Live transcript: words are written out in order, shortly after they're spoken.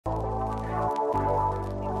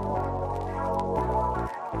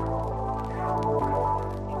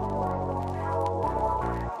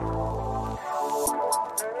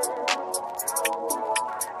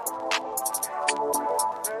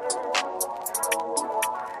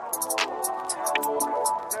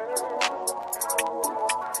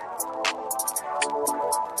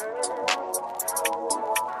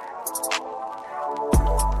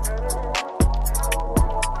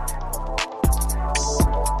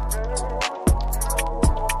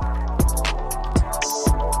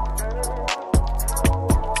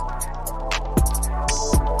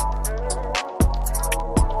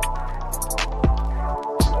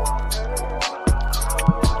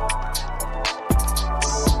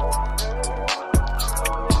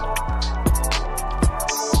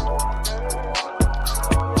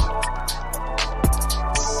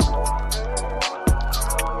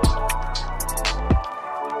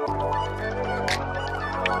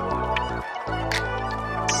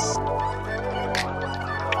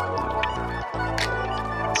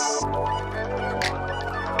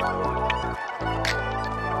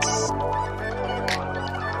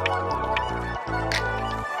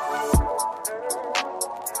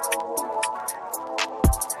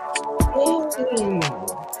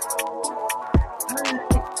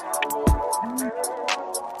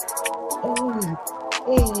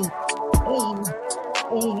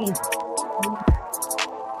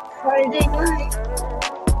Friday night.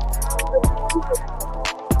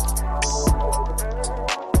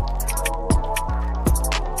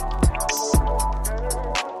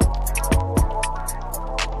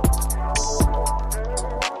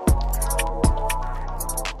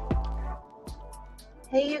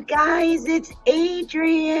 Hey, you guys, it's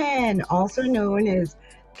Adrienne, also known as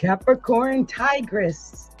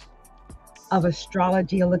Capricorntigress of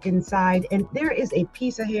Astrology. A look inside, and there is a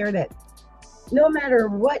piece of hair that no matter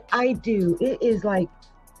what I do, it is like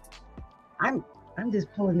I'm just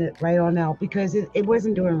pulling it right on out because it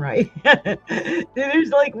wasn't doing right.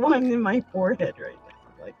 There's like one in my forehead right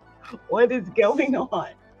now. Like, what is going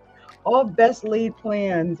on? All best laid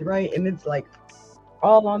plans, right? And it's like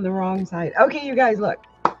all on the wrong side. Okay, you guys, look.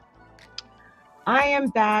 I am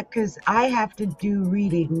back because I have to do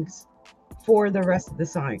readings for the rest of the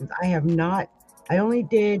signs. I only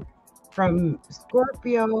did from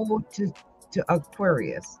Scorpio to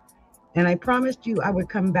Aquarius. And I promised you I would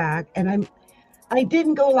come back, and I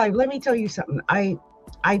didn't go live. Let me tell you something. I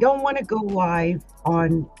don't want to go live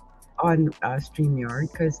on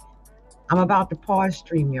StreamYard because I'm about to pause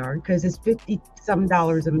StreamYard because it's $50 some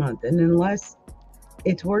a month, and unless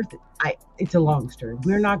it's worth it, it's a long story.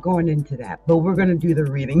 We're not going into that, but we're going to do the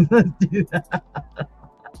reading. Let's do that.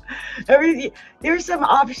 There's some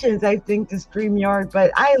options I think to StreamYard,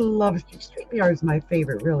 but I love StreamYard. Is my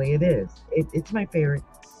favorite, really. It is. It's my favorite.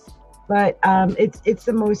 But it's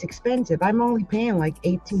the most expensive. I'm only paying like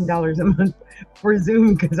 $18 a month for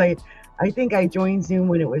Zoom because I think I joined Zoom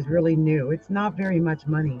when it was really new. It's not very much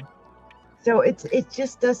money, so it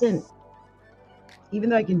just doesn't. Even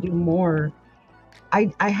though I can do more,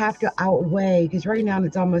 I have to outweigh because right now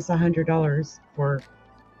it's almost $100 for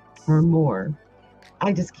or more.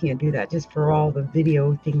 I just can't do that just for all the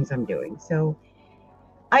video things I'm doing. So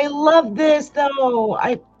I love this though.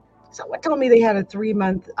 Someone told me they had a 3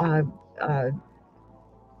 month uh,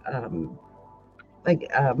 um, like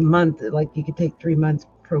a month, like you could take 3 months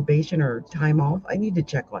probation or time off. I need to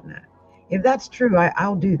check on that. If that's true,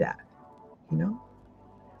 I'll do that. You know.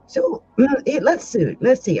 So let's see.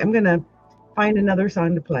 Let's see. I'm gonna find another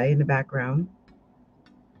song to play in the background,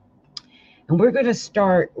 and we're gonna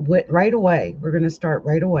start with right away. We're gonna start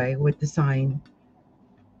right away with the sign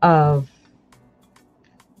of,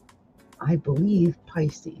 I believe,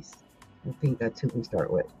 Pisces. I think that's who we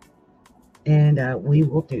start with, and we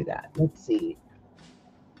will do that. Let's see.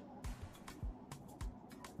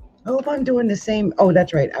 I hope I'm doing the same. Oh,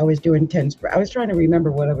 that's right. I was doing 10 spread. I was trying to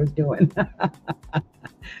remember what I was doing.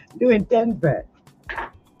 Doing 10 spread.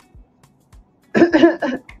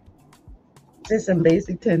 Just some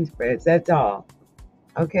basic 10 spreads. That's all.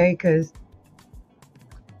 Okay, because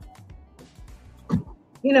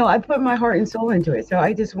I put my heart and soul into it. So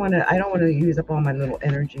I just I don't want to use up all my little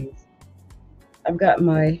energies. I've got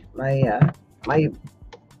my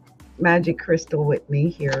magic crystal with me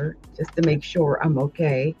here just to make sure I'm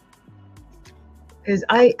okay. Because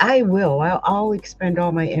I'll expend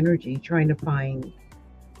all my energy trying to find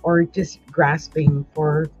or just grasping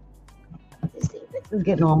for. This is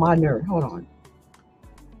getting on my nerve. Hold on.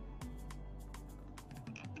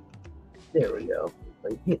 There we go.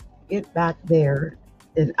 Get back there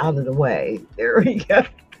and out of the way. There we go.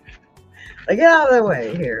 Like, get out of the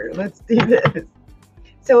way here. Let's do this.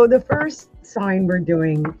 So the first sign we're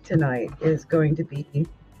doing tonight is going to be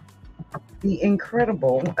the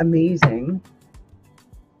incredible, amazing,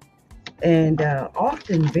 and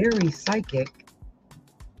often very psychic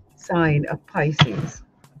sign of Pisces.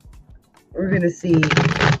 We're going to see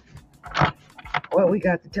what we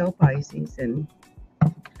got to tell Pisces, and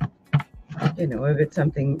if it's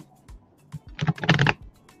something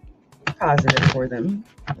positive for them.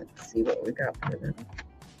 Let's see what we got for them.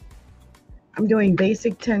 I'm doing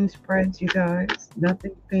basic 10 spreads, you guys.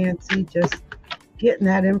 Nothing fancy, just getting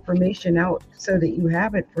that information out so that you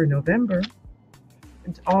have it for November.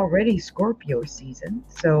 It's already Scorpio season,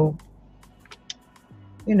 so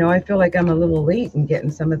I feel like I'm a little late in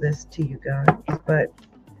getting some of this to you guys, but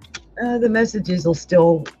the messages will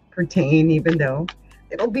still pertain, even though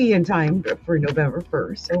it'll be in time for November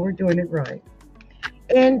 1st, so we're doing it right.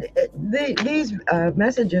 And these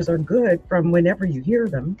messages are good from whenever you hear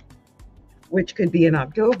them, which could be in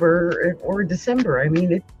October or December. I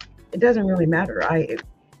mean, it doesn't really matter.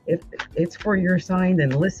 If it's for your sign, then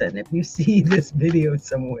listen. If you see this video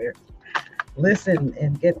somewhere, listen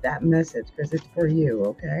and get that message because it's for you,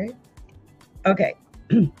 okay? Okay.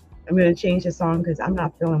 I'm going to change the song because I'm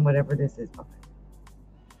not feeling whatever this is.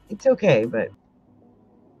 It's okay, but,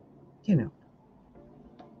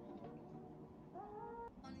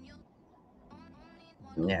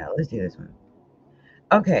 Yeah, let's do this one.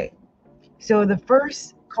 Okay. So the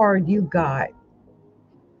first card you got,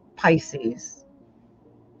 Pisces,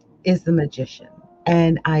 is the Magician.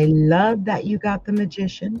 And I love that you got the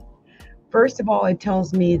Magician. First of all, it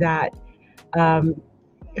tells me that, um,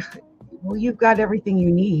 well, you've got everything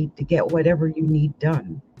you need to get whatever you need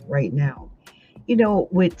done right now. You know,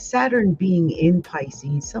 with Saturn being in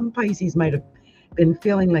Pisces, some Pisces might have been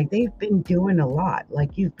feeling like they've been doing a lot,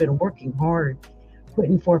 like you've been working hard,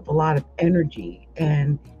 putting forth a lot of energy.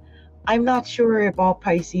 And I'm not sure if all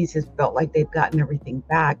Pisces has felt like they've gotten everything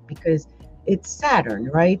back because it's Saturn,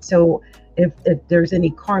 right? So if there's any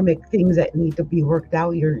karmic things that need to be worked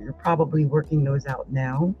out, you're probably working those out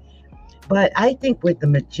now. But I think with the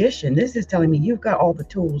Magician, this is telling me you've got all the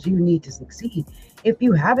tools you need to succeed. If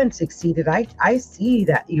you haven't succeeded, I see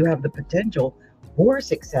that you have the potential for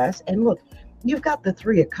success. And look, you've got the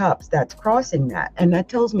Three of Cups that's crossing that. And that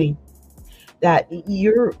tells me that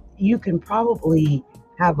you can probably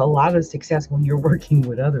have a lot of success when you're working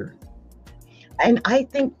with others. And I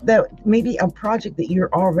think that maybe a project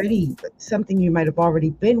that something you might have already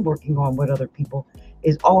been working on with other people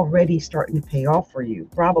is already starting to pay off for you.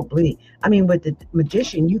 Probably. I mean, with the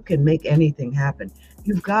Magician, you can make anything happen.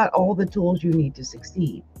 You've got all the tools you need to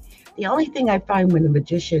succeed. The only thing I find when the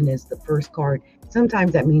Magician is the first card,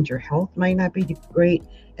 sometimes that means your health might not be great,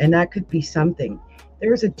 and that could be something.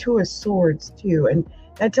 There's a Two of Swords too, and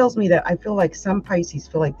that tells me that I feel like some Pisces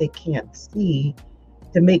feel like they can't see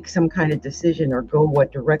to make some kind of decision or go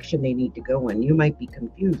what direction they need to go in. You might be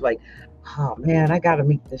confused, like, oh man, I got to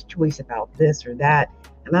make this choice about this or that.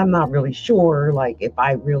 And I'm not really sure, like, if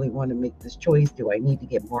I really want to make this choice, do I need to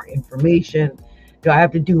get more information? Do I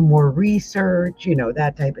have to do more research? You know,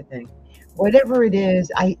 that type of thing. Whatever it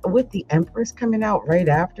is, with the Empress coming out right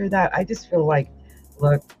after that, I just feel like,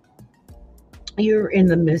 look, you're in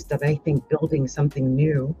the midst of, I think, building something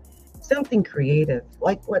new, something creative,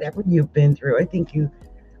 like whatever you've been through.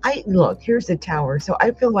 Look, here's the Tower. So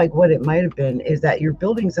I feel like what it might have been is that you're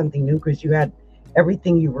building something new because you had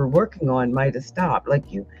everything you were working on might have stopped.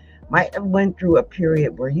 Like you might have went through a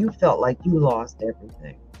period where you felt like you lost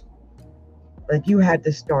everything. Like you had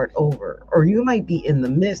to start over, or you might be in the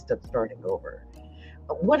midst of starting over.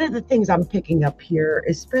 One of the things I'm picking up here,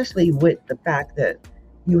 especially with the fact that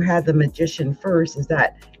you had the Magician first, is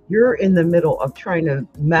that you're in the middle of trying to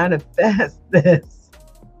manifest this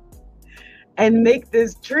and make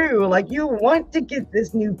this true. Like you want to get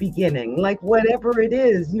this new beginning, like whatever it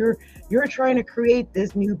is, you're trying to create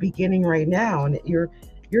this new beginning right now, and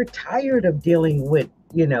you're tired of dealing with,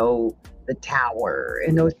 you know, the Tower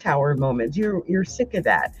and those Tower moments. You're sick of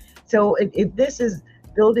that. So if this is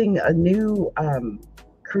building a new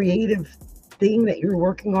creative thing that you're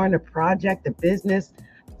working on, a project, a business,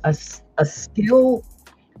 a skill,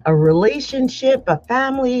 a relationship, a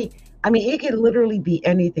family, I mean, it could literally be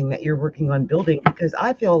anything that you're working on building, because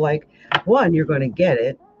I feel like, one, you're going to get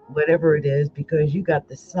it, whatever it is, because you got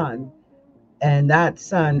the Sun, and that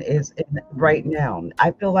Sun is right now. I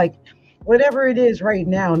feel like whatever it is right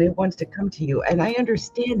now, and it wants to come to you. And I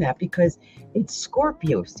understand that because it's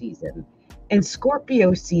Scorpio season, and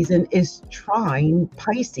Scorpio season is trine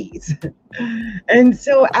Pisces. And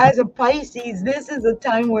so as a Pisces, this is a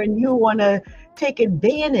time when you want to take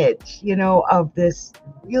advantage, you know, of this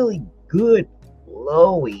really good,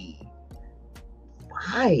 flowy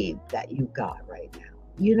vibe that you got right now.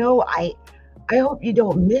 You know, I hope you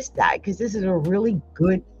don't miss that, because this is a really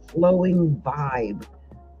good flowing vibe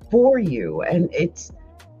for you. And it's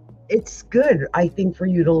good, I think, for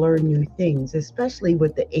you to learn new things, especially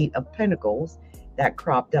with the Eight of Pentacles that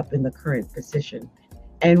cropped up in the current position.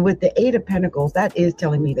 And with the Eight of Pentacles, that is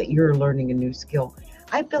telling me that you're learning a new skill.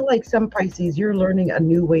 I feel like some Pisces, you're learning a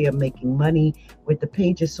new way of making money. With the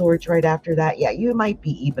Page of Swords right after that, yeah, you might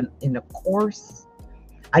be even in a course.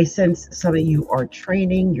 I sense some of you are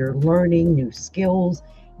training, you're learning new skills,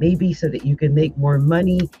 maybe so that you can make more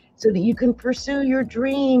money, so that you can pursue your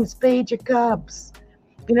dreams. Page of Cups.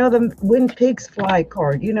 You know, the When Pigs Fly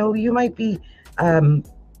card, you know, you might be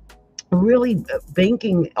really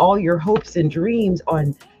banking all your hopes and dreams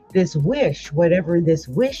on this wish, whatever this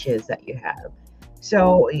wish is that you have.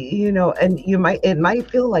 So, you know, and it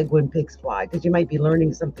might feel like when pigs fly, because you might be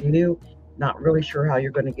learning something new, not really sure how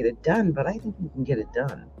you're going to get it done, but I think you can get it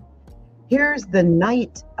done. Here's the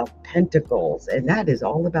Knight of Pentacles, and that is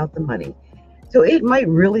all about the money. So it might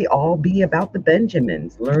really all be about the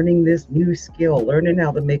Benjamins, learning this new skill, learning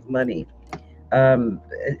how to make money,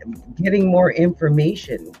 getting more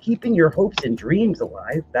information, keeping your hopes and dreams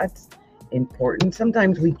alive. That's important.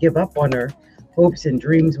 Sometimes we give up on our hopes and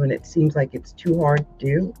dreams when it seems like it's too hard to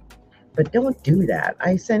do, but don't do that.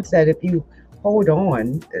 I sense that if you hold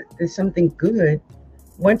on, there's something good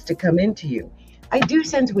wants to come into you. I do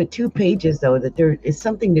sense with 2 pages, though, that there is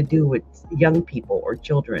something to do with young people or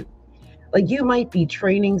children. Like you might be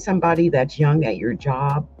training somebody that's young at your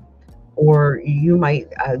job, or you might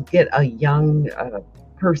get a young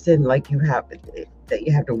person like you have that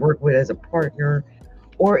you have to work with as a partner,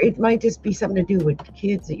 or it might just be something to do with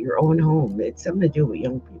kids at your own home. It's something to do with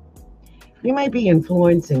young people. You might be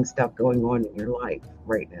influencing stuff going on in your life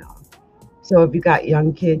right now. So if you got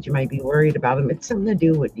young kids, you might be worried about them. It's something to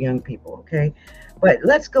do with young people, okay? But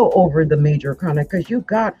let's go over the major arcana because you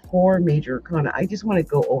got 4 major arcana. I just want to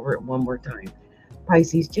go over it one more time,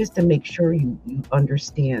 Pisces, just to make sure you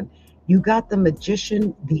understand. You got the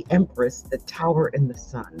Magician, the Empress, the Tower, and the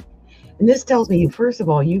Sun. And this tells me, first of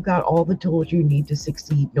all, you got all the tools you need to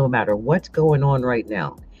succeed no matter what's going on right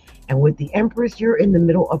now. And with the Empress, you're in the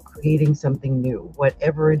middle of creating something new,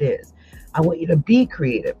 whatever it is. I want you to be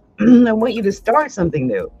creative. I want you to start something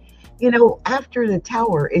new. You know, after the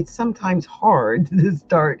Tower, it's sometimes hard to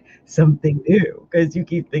start something new because you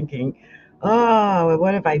keep thinking, oh,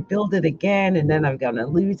 what if I build it again and then I'm going to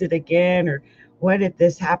lose it again? Or what if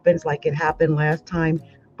this happens like it happened last time?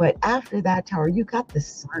 But after that Tower, you got the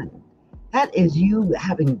Sun. That is you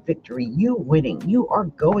having victory, you winning. You are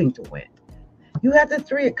going to win. You have the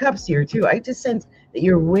 3 of Cups here too. I just sense that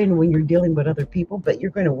you're win when you're dealing with other people, but you're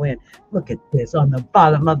going to win. Look at this on the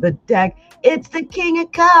bottom of the deck. It's the King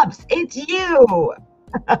of Cups. It's you.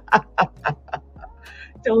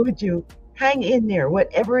 Told you. Hang in there.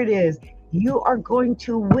 Whatever it is, you are going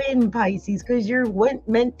to win, Pisces, because you're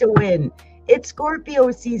meant to win. It's Scorpio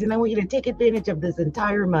season. I want you to take advantage of this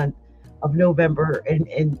entire month of November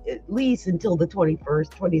and at least until the 21st,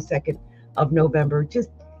 22nd of November. Just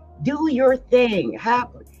do your thing.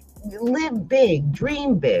 Live big,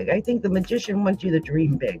 dream big. I think the Magician wants you to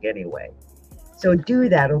dream big anyway. So do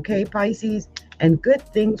that, okay, Pisces? And good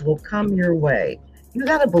things will come your way. You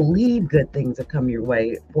got to believe good things will come your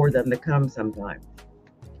way for them to come sometime.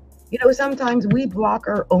 You know, sometimes we block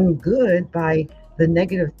our own good by the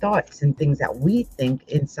negative thoughts and things that we think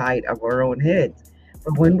inside of our own heads.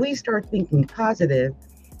 But when we start thinking positive,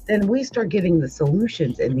 then we start getting the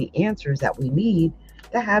solutions and the answers that we need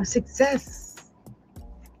to have success.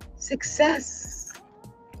 Success.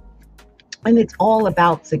 And it's all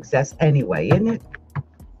about success anyway, isn't it?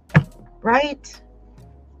 Right?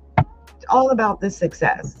 It's all about the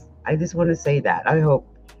success. I just want to say that. I hope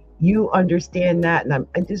you understand that. And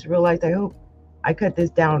I just realized I hope I cut this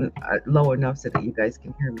down low enough so that you guys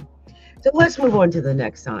can hear me. So let's move on to the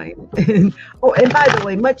next sign. Oh, and by the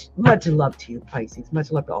way, much love to you, Pisces.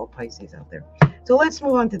 Much love to all Pisces out there. So let's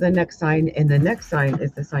move on to the next sign. And the next sign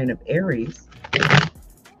is the sign of Aries.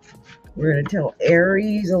 We're going to tell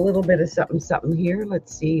Aries a little bit of something here.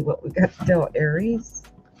 Let's see what we got to tell Aries.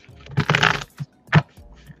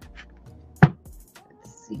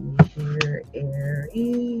 Let's see here,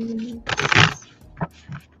 Aries.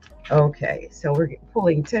 Okay, so we're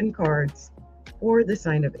pulling 10 cards for the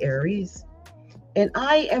sign of Aries. And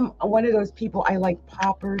I am one of those people, I like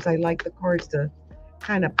poppers. I like the cards to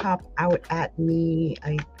kind of pop out at me.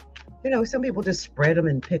 You know, some people just spread them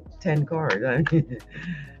and pick 10 cards.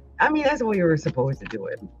 I mean, that's the way you were supposed to do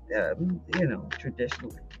it, you know,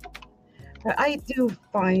 traditionally. But I do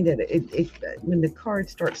find that when the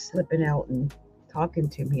cards start slipping out and talking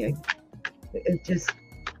to me, it just,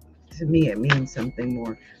 to me, it means something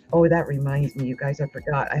more. Oh, that reminds me, you guys, I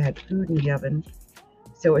forgot I had food in the oven.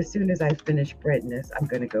 So as soon as I finish breading this, I'm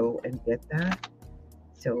going to go and get that.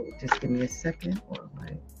 So just give me a second. Or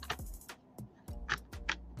my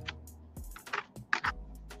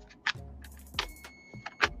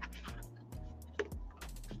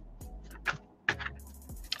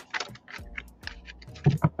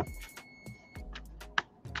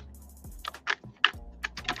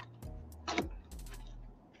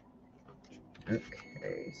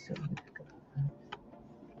okay, so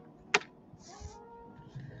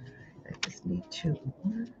I just need 2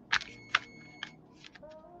 more.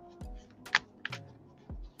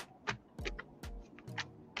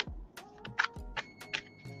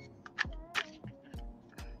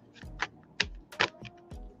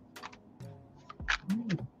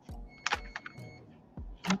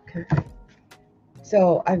 Okay.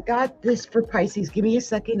 So I've got this for Pisces. Give me a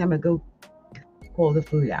second. I'm going to go pull the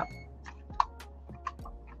food out.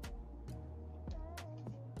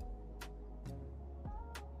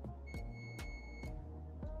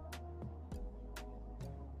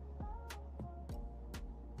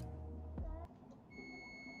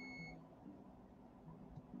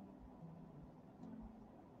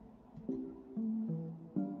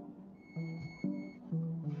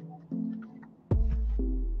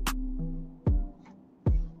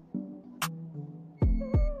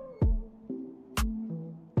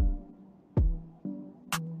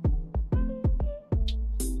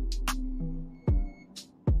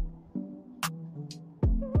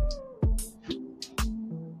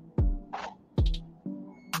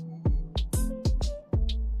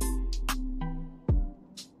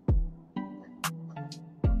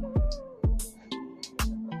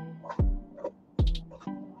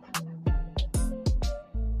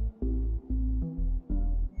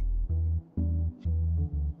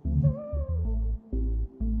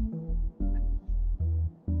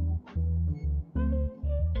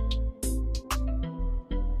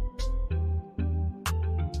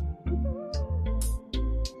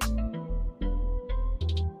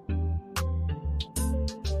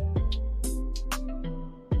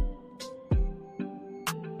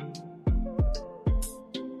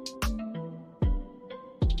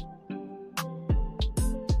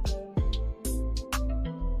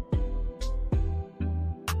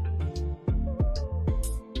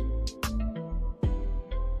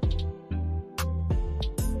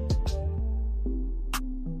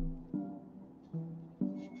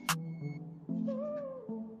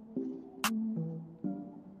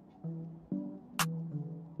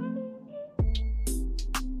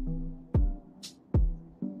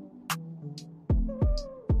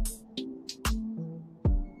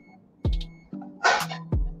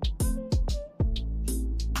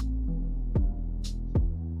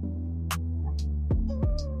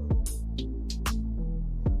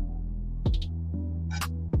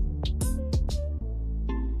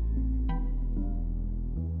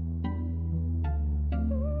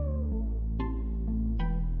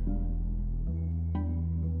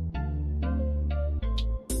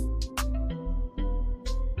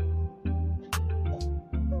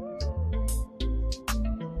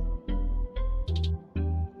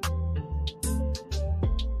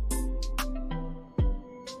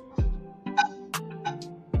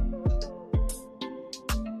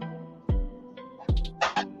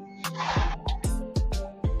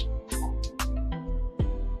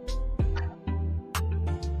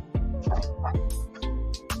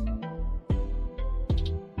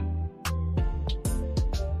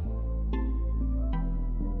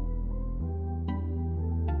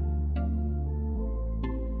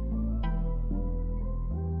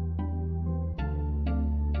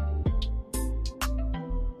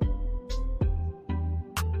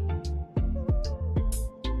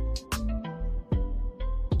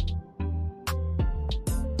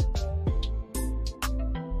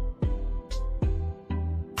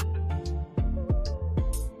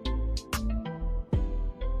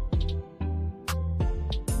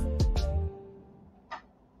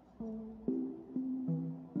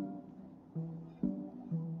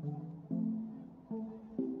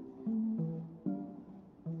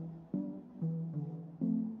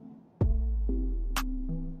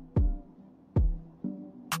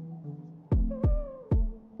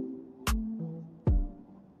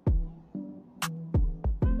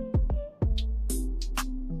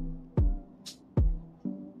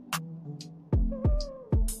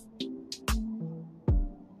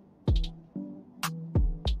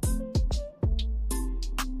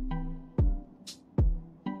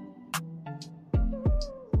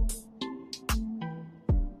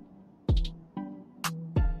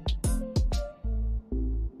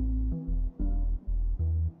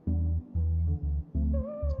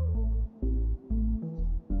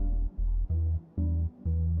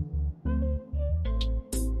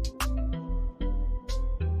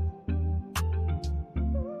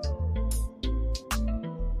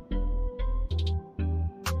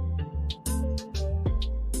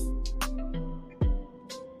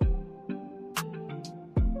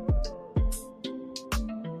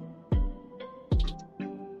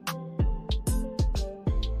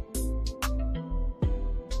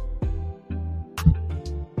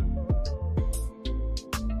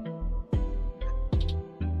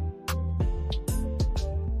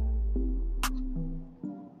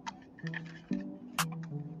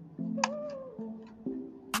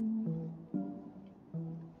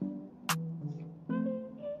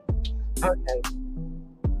 Okay,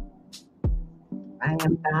 I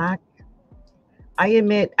am back. I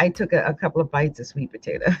admit I took a couple of bites of sweet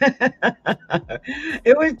potato.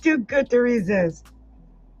 It was too good to resist.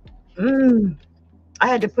 Mm, I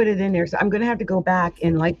had to put it in there, so I'm gonna have to go back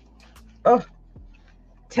in like oh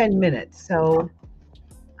 10 minutes. So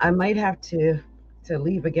I might have to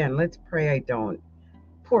leave again. Let's pray I don't.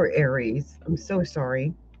 Poor Aries. I'm so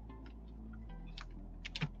sorry.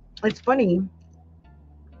 It's funny.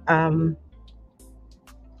 Um,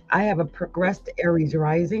 I have a progressed Aries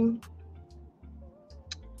rising,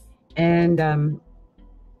 and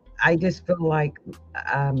I just feel like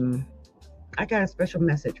um, I got a special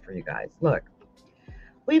message for you guys. Look,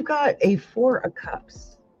 we've got a Four of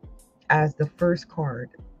Cups as the first card.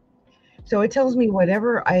 So it tells me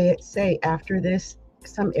whatever I say after this,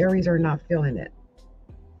 some Aries are not feeling it.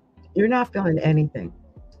 You're not feeling anything.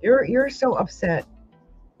 You're so upset.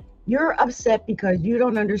 You're upset because you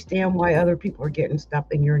don't understand why other people are getting stuff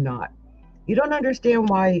and you're not. You don't understand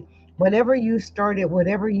why whatever you started,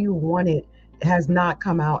 whatever you wanted, has not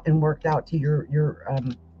come out and worked out to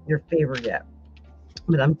your favor yet.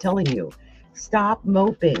 But I'm telling you, stop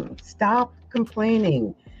moping, stop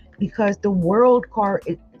complaining, because the world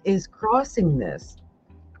card is crossing this.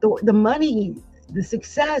 The money, the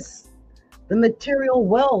success, the material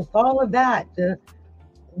wealth, all of that,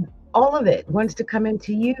 all of it wants to come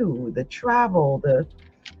into you. The travel,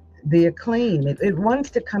 the acclaim, it wants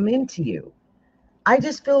to come into you. I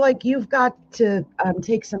just feel like you've got to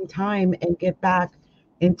take some time and get back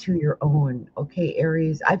into your own. Okay,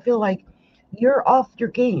 Aries. I feel like you're off your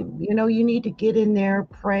game. You know, you need to get in there,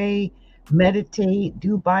 pray, meditate,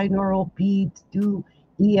 do binaural beats, do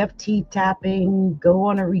EFT tapping, go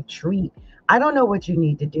on a retreat. I don't know what you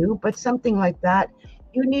need to do, but something like that.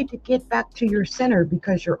 You need to get back to your center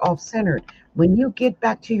because you're off centered. When you get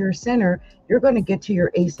back to your center, you're going to get to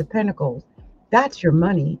your Ace of Pentacles. That's your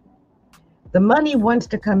money. The money wants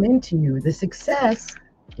to come into you. The success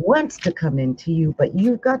wants to come into you, but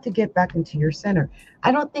you've got to get back into your center.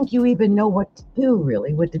 I don't think you even know what to do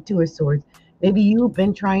really with the Two of Swords. Maybe you've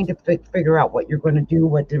been trying to figure out what you're going to do,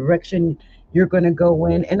 what direction you're going to go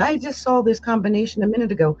in. And I just saw this combination a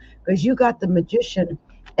minute ago because you got the Magician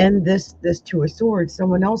and this Two of Swords.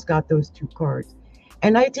 Someone else got those two cards.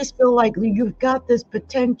 And I just feel like you've got this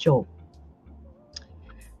potential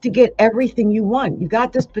to get everything you want. You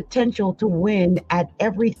got this potential to win at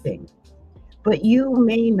everything, but you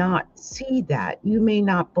may not see that. You may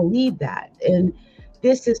not believe that. And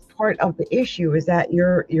this is part of the issue is that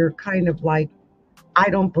you're kind of like, I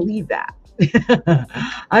don't believe that.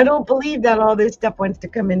 I don't believe that all this stuff wants to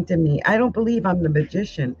come into me. I don't believe I'm the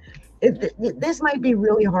magician. This might be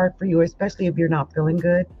really hard for you, especially if you're not feeling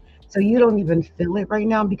good. So you don't even feel it right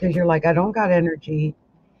now because you're like, I don't got energy.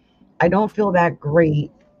 I don't feel that great.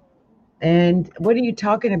 And what are you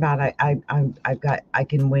talking about? I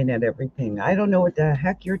can win at everything. I don't know what the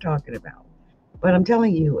heck you're talking about. But I'm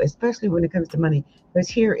telling you, especially when it comes to money, because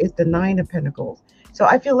here is the Nine of Pentacles. So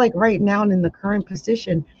I feel like right now in the current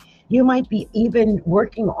position, you might be even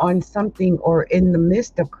working on something or in the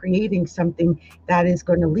midst of creating something that is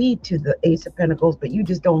going to lead to the Ace of Pentacles, but you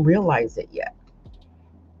just don't realize it yet.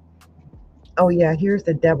 Oh yeah, here's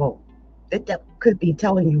the devil. The devil could be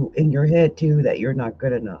telling you in your head too that you're not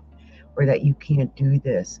good enough or that you can't do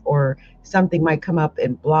this, or something might come up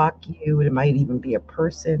and block you. It might even be a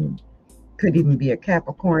person, could even be a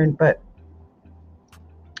Capricorn, but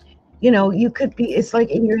you could be, it's like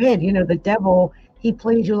in your head, the devil, he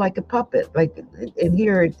plays you like a puppet. Like in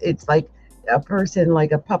here, it's like a person,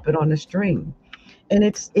 like a puppet on a string. And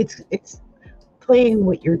it's playing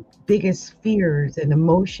with your biggest fears and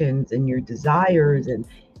emotions and your desires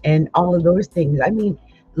and all of those things. I mean,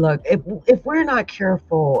 look, if we're not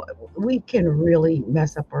careful, we can really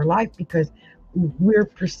mess up our life because we're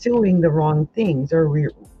pursuing the wrong things, or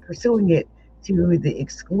we're pursuing it to the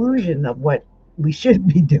exclusion of what we should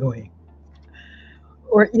be doing.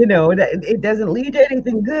 Or that it doesn't lead to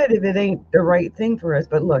anything good if it ain't the right thing for us.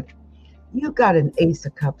 But look, you got an Ace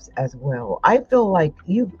of Cups as well. I feel like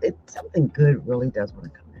something good really does want to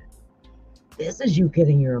come in. This is you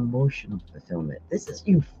getting your emotional fulfillment. This is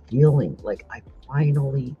you feeling like I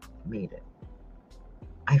finally made it.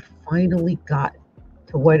 I finally got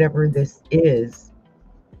to whatever this is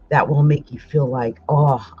that will make you feel like,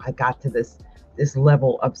 oh, I got to this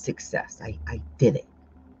level of success. I did it.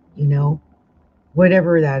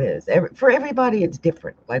 Whatever that is. For everybody, it's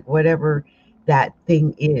different. Like whatever that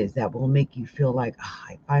thing is that will make you feel like, oh,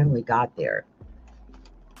 I finally got there.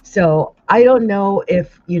 So I don't know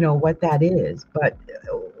if you know what that is, but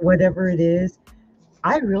whatever it is,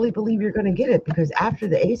 I really believe you're going to get it because after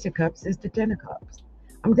the Ace of Cups is the Ten of Cups.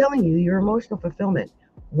 I'm telling you, your emotional fulfillment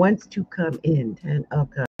wants to come in. 10 of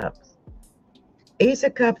Cups. Ace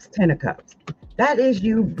of Cups, 10 of Cups. That is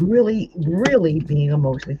you really, really being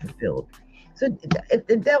emotionally fulfilled. So if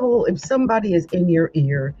the devil, if somebody is in your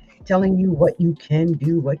ear telling you what you can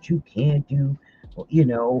do, what you can't do, you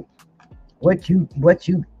know, what you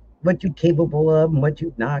capable of and what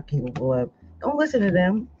you're not capable of, don't listen to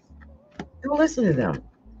them. Don't listen to them.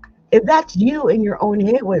 If that's you in your own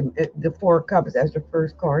head with the Four of Cups as the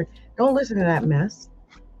first card, don't listen to that mess.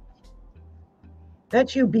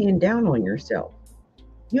 That's you being down on yourself.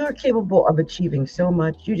 You're capable of achieving so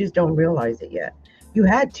much, you just don't realize it yet. You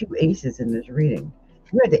had two aces in this reading.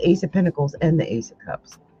 You had the Ace of Pentacles and the Ace of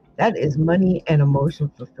Cups. That is money and emotional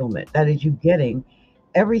fulfillment. That is you getting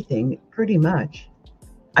everything pretty much.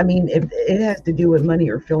 I mean, if it has to do with money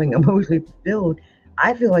or feeling emotionally fulfilled,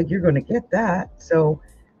 I feel like you're going to get that. So,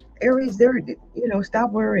 Aries,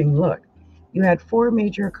 stop worrying. Look, you had four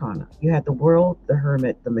major arcana. You had the World, the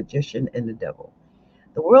Hermit, the Magician, and the Devil.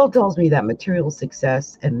 The World tells me that material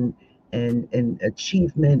success and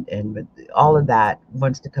achievement and all of that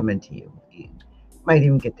wants to come into you. You might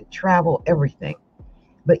even get to travel, everything.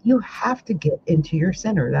 But you have to get into your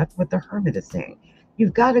center. That's what the Hermit is saying.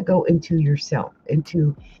 You've got to go into yourself,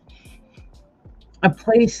 into a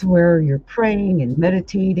place where you're praying and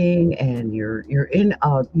meditating and you're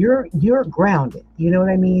grounded. You know what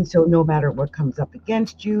I mean? So no matter what comes up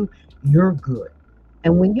against you, you're good.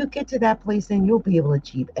 And when you get to that place, then you'll be able to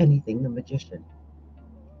achieve anything, the Magician.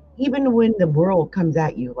 Even when the world comes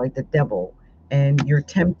at you like the devil and you're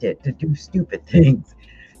tempted to do stupid things,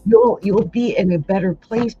 you'll be in a better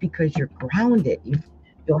place because you're grounded.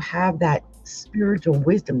 You'll have that spiritual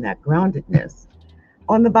wisdom, that groundedness.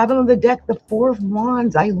 On the bottom of the deck, the Four of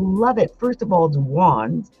Wands. I love it. First of all, it's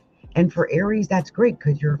Wands. And for Aries, that's great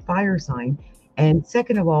because you're a fire sign. And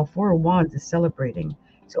second of all, Four of Wands is celebrating.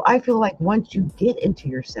 So I feel like once you get into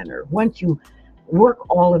your center, once you work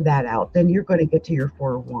all of that out, then you're going to get to your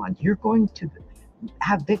Four of Wands. You're going to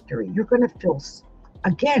have victory. You're going to feel,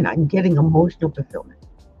 again, I'm getting emotional fulfillment.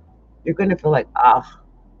 You're going to feel like,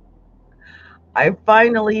 I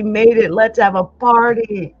finally made it. Let's have a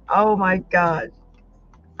party. Oh my gosh.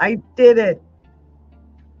 I did it.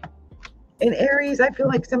 In Aries, I feel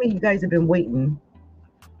like some of you guys have been waiting,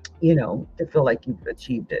 to feel like you've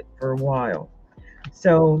achieved it for a while.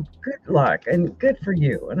 So good luck and good for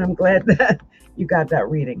you. And I'm glad that you got that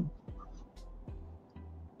reading.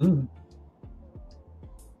 Mm.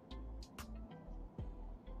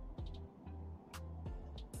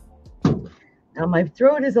 Now my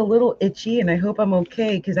throat is a little itchy and I hope I'm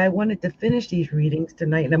okay because I wanted to finish these readings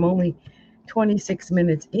tonight and I'm only 26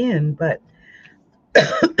 minutes in, but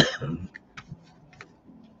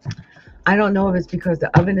I don't know if it's because the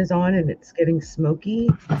oven is on and it's getting smoky.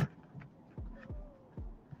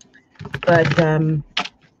 But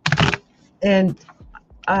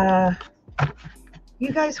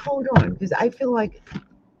you guys hold on because I feel like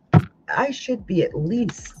I should be at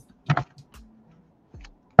least,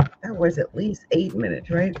 that was at least 8 minutes,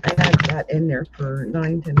 right? I had that in there for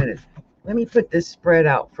 9-10 minutes. Let me put this spread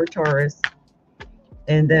out for Taurus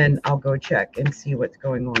and then I'll go check and see what's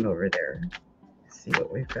going on over there. See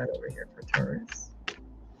what we've got over here for Taurus.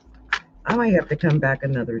 I might have to come back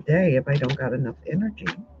another day if I don't got enough energy.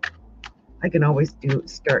 I can always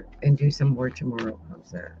start and do some more tomorrow.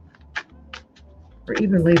 How's that? Or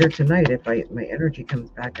even later tonight if my energy comes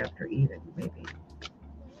back after eating, maybe.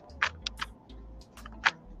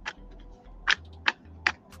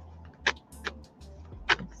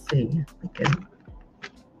 Let's see. We can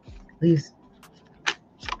at least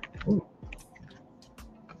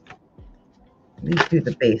do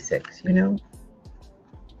the basics,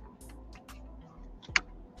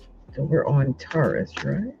 So we're on Taurus,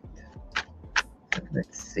 right? So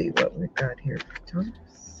let's see what we've got here for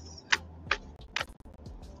Taurus.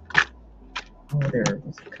 Oh, there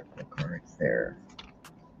was a couple of cards there.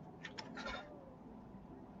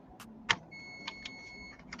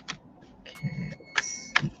 Okay, let's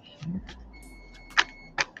see here.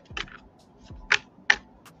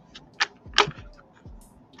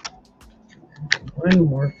 One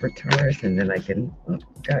more for Taurus, and then I can,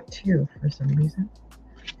 got two for some reason.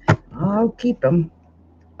 I'll keep them.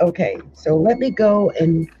 Okay, so let me go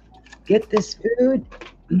and get this food.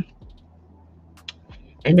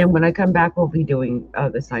 And then when I come back, we'll be doing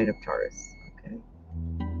the sign of Taurus. Okay.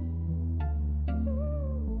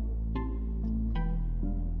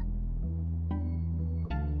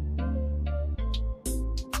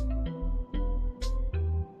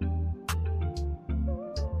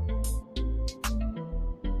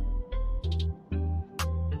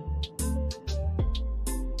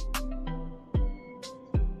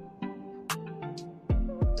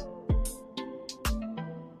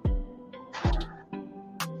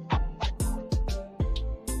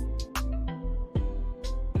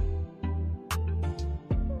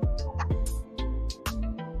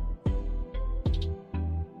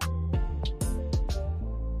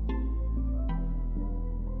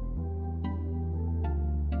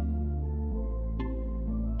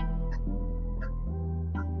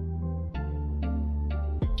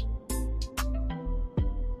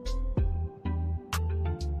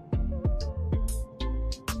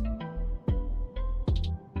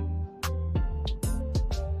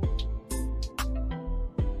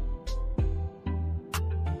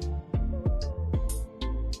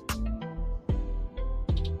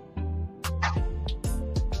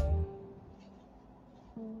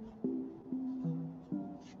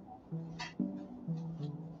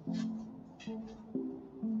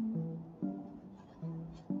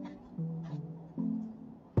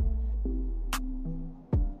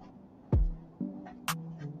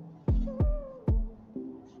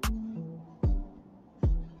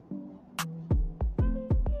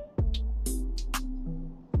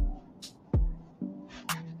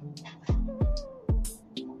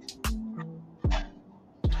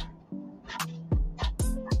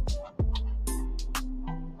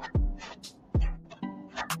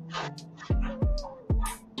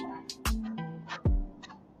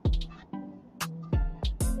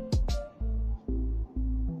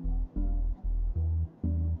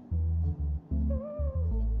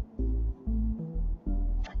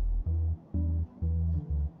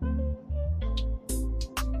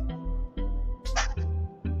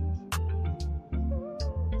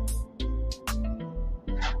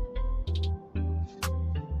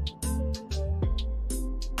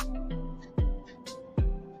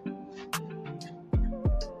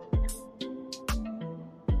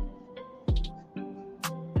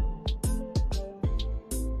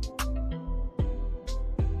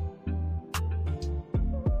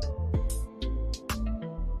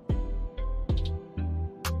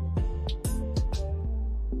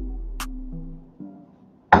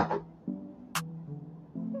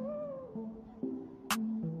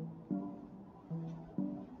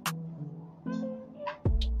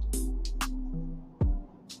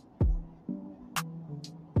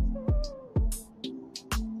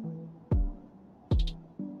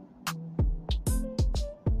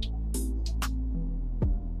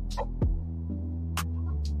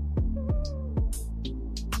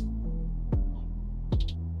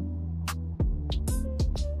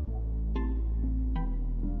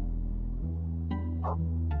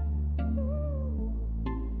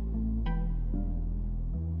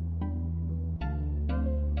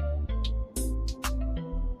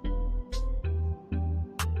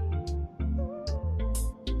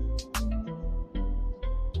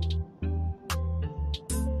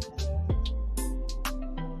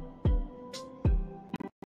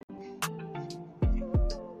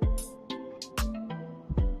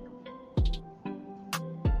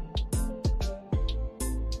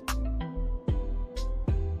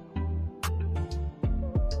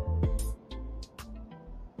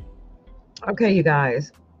 Okay, you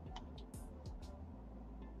guys.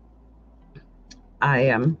 I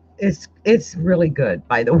am. It's really good,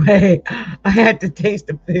 by the way. I had to taste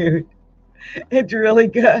the food. It's really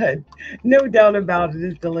good. No doubt about it.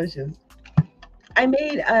 It's delicious. I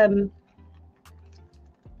made um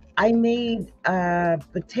I made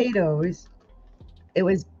potatoes. It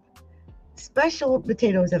was special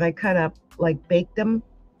potatoes that I cut up, like baked them,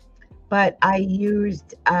 but I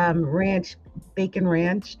used ranch, bacon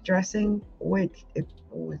ranch dressing, which it's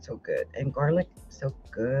so good, and garlic, so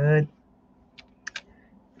good.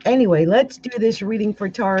 Anyway, let's do this reading for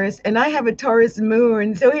Taurus. And I have a Taurus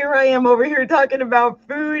moon. So here I am over here talking about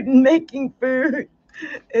food and making food.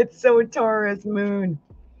 It's so Taurus moon.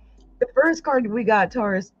 The first card we got,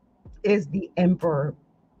 Taurus, is the Emperor.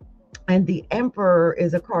 And the Emperor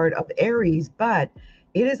is a card of Aries, but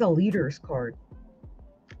it is a leader's card.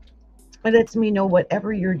 It lets me know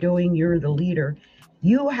whatever you're doing, you're the leader.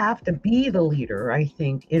 You have to be the leader, I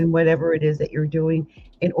think, in whatever it is that you're doing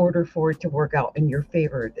in order for it to work out in your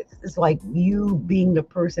favor. This is like you being the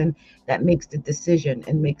person that makes the decision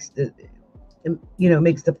and makes the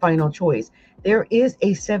final choice. There is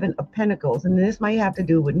a seven of pentacles, and this might have to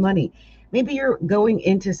do with money. Maybe you're going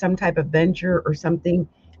into some type of venture or something,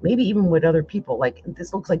 maybe even with other people. Like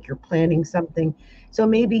this looks like you're planning something. So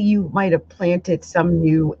maybe you might have planted some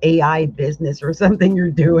new AI business or something you're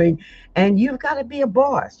doing, and you've got to be a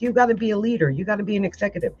boss. You've got to be a leader. You got to be an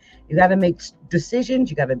executive. You got to make decisions.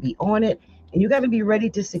 You got to be on it, and you got to be ready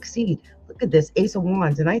to succeed. Look at this Ace of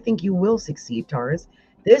Wands, and I think you will succeed, Taurus.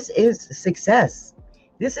 This is success.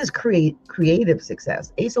 This is creative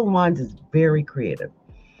success. Ace of Wands is very creative.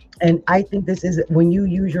 And I think this is when you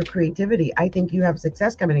use your creativity, I think you have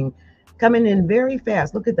success coming in very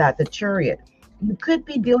fast. Look at that, the Chariot. You could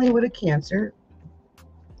be dealing with a Cancer,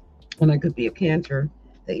 and it could be a Cancer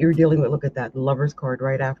that you're dealing with. Look at that, the Lover's card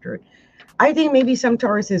right after it. I think maybe some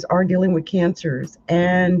Tauruses are dealing with Cancers,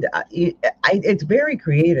 and it's very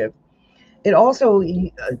creative. It also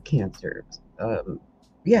Cancers,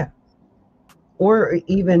 yeah, or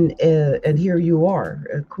even and here you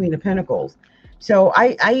are, Queen of Pentacles. So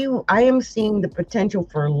I am seeing the potential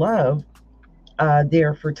for love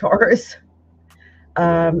there for Taurus,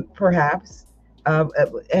 perhaps.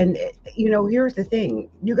 And here's the thing: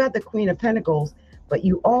 you got the Queen of Pentacles, but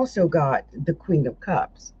you also got the Queen of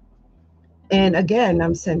Cups. And again,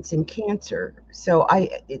 I'm sensing Cancer. So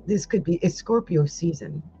this could be it's Scorpio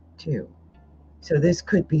season too. So this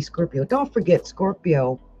could be Scorpio. Don't forget,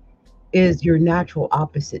 Scorpio is your natural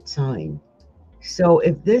opposite sign. So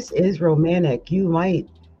if this is romantic, you might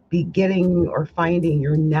be getting or finding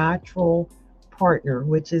your natural partner,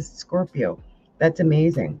 which is Scorpio. That's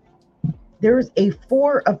amazing. There's a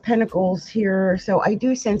Four of Pentacles here. So I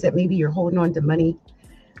do sense that maybe you're holding on to money.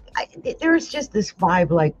 There's just this vibe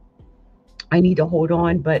like, I need to hold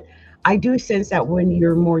on. But I do sense that when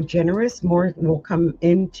you're more generous, more will come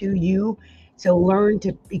into you. So learn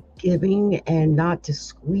to be giving and not to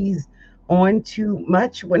squeeze on too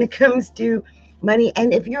much when it comes to money.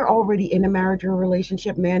 And if you're already in a marriage or a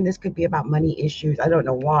relationship, man, this could be about money issues. I don't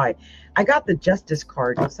know why. I got the Justice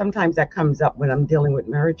card. Sometimes that comes up when I'm dealing with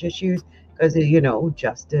marriage issues because,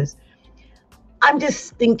 justice. I'm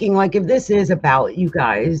just thinking, like, if this is about you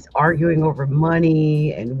guys arguing over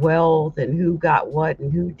money and wealth and who got what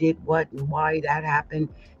and who did what and why that happened,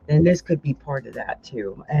 then this could be part of that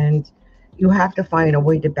too. And you have to find a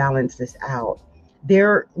way to balance this out.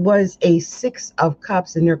 There was a Six of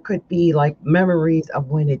Cups, and there could be like memories of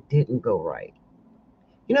when it didn't go right.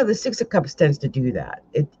 The Six of Cups tends to do that.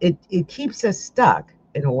 It keeps us stuck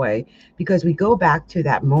in a way because we go back to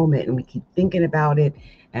that moment and we keep thinking about it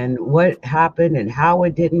and what happened and how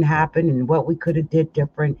it didn't happen and what we could have did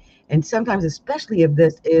different. And sometimes, especially if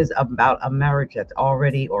this is about a marriage that's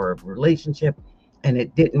already or a relationship and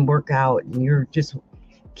it didn't work out and you're just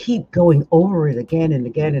keep going over it again and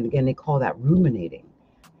again and again, they call that ruminating.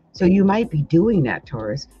 So you might be doing that,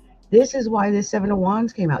 Taurus. This is why the Seven of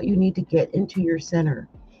Wands came out. You need to get into your center.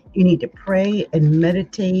 You need to pray and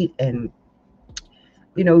meditate and,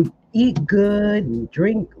 eat good and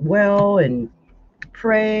drink well and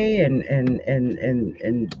pray and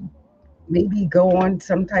maybe go on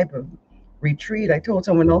some type of retreat. I told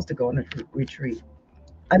someone else to go on a retreat.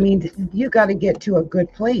 I mean, you got to get to a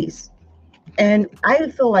good place. And I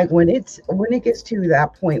feel like when it gets to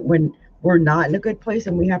that point when we're not in a good place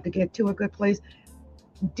and we have to get to a good place,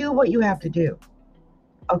 do what you have to do.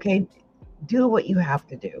 Okay? Do what you have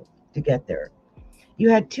to do to get there. You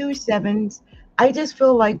had two sevens. I just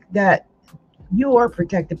feel like that you are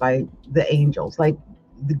protected by the angels, like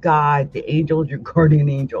the God, the angels, your guardian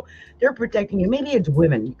angel. They're protecting you. Maybe it's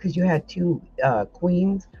women because you had two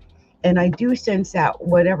queens. And I do sense that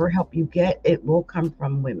whatever help you get, it will come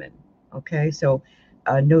from women. Okay, so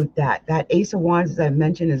note that. That Ace of Wands, as I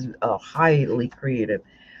mentioned, is highly creative.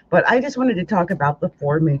 But I just wanted to talk about the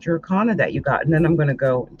four major arcana that you got, and then I'm going to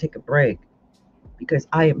go and take a break because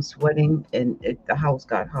I am sweating and the house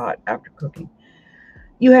got hot after cooking.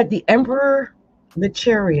 You had the Emperor, the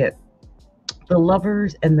Chariot, the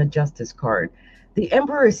Lovers, and the Justice card. The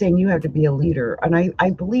Emperor is saying you have to be a leader. And I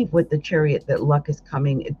believe with the Chariot that luck is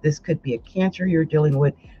coming. This could be a Cancer you're dealing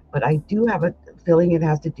with, but I do have a feeling it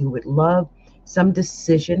has to do with love, some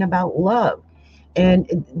decision about love.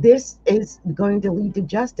 And this is going to lead to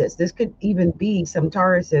justice. This could even be some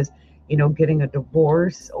Tauruses, getting a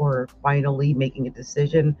divorce or finally making a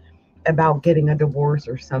decision about getting a divorce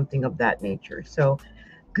or something of that nature. So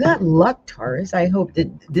good luck, Taurus. I hope that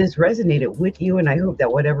this resonated with you, and I hope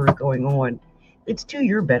that whatever is going on, it's to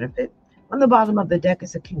your benefit. On the bottom of the deck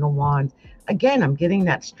is a King of Wands. Again, I'm getting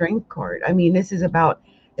that strength card. I mean, this is about,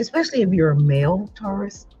 especially if you're a male,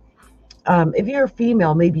 Taurus. If you're a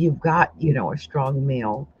female, maybe you've got, a strong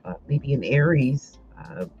male, maybe an Aries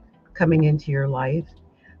coming into your life.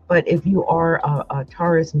 But if you are a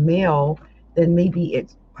Taurus male, then maybe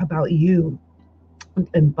it's about you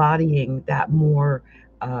embodying that more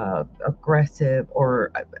aggressive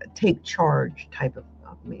or take charge type of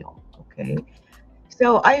male. Okay.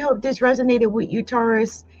 So I hope this resonated with you,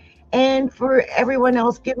 Taurus. And for everyone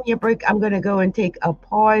else, give me a break. I'm going to go and take a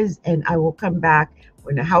pause, and I will come back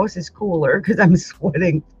when the house is cooler because I'm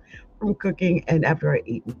sweating from cooking and after I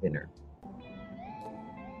eat dinner.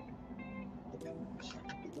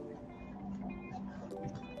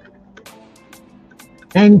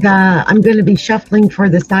 And I'm going to be shuffling for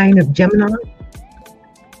the sign of Gemini. I'm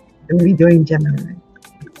going to be doing Gemini.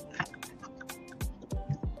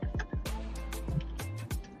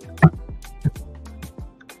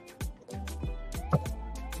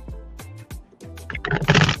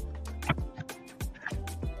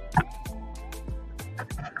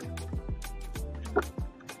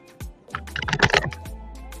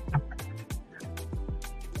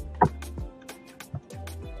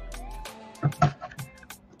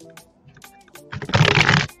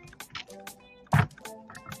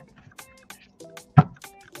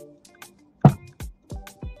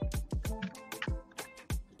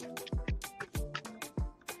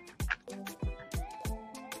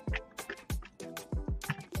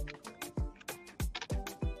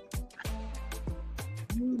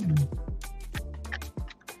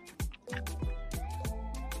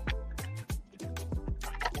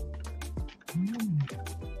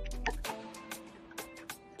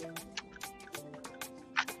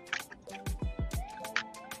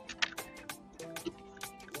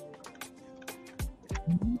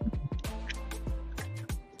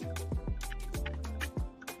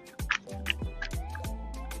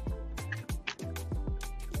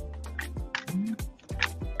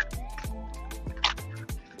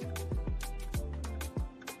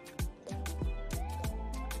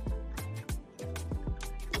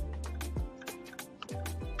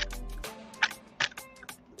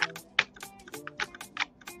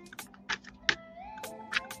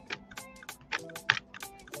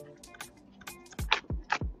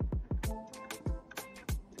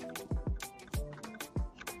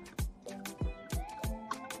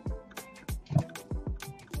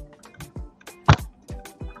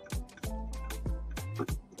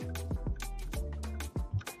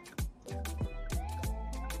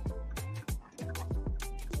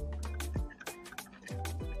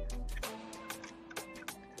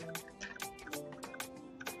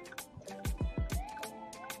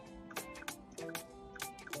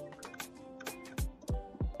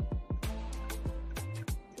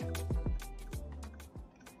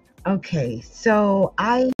 Okay, so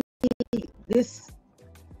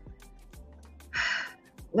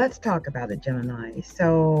let's talk about it, Gemini.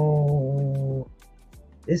 So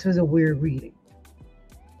this was a weird reading.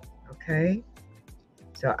 Okay,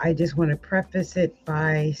 so I just want to preface it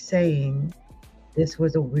by saying this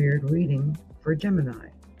was a weird reading for Gemini.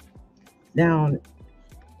 Now,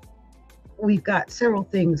 we've got several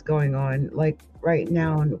things going on. Like right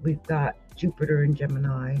now, we've got Jupiter in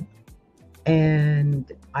Gemini.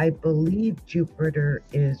 And I believe Jupiter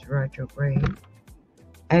is retrograde.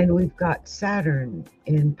 And we've got Saturn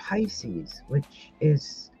in Pisces, which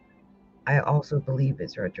is, I also believe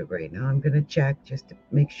is retrograde. Now I'm going to check just to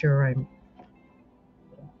make sure I'm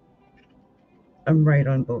right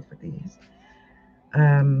on both of these.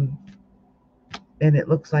 And it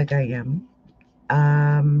looks like I am.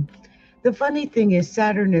 The funny thing is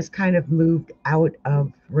Saturn has kind of moved out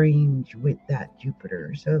of range with that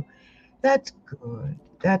Jupiter. So that's good.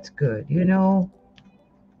 That's good.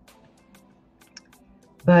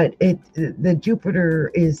 but the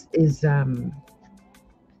Jupiter is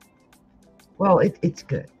well, it's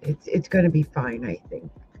good. It's going to be fine, I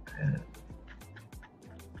think. Uh,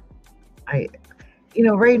 I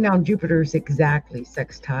right now Jupiter's exactly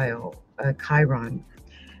sextile Chiron,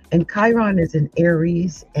 and Chiron is in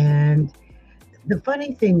Aries. And the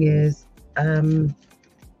funny thing is, um,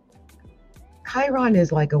 Chiron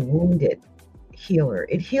is like a wounded healer.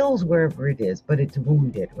 It heals wherever it is, but it's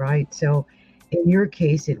wounded, right? So in your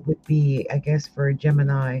case, it would be, I guess, for a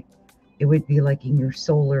Gemini, it would be like in your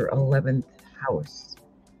solar 11th house,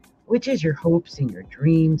 which is your hopes and your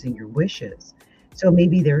dreams and your wishes. So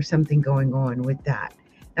maybe there's something going on with that.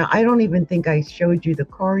 Now, I don't even think I showed you the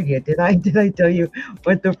card yet. Did I? Did I tell you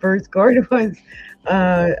what the first card was?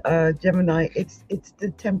 Gemini. It's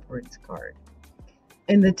the Temperance card.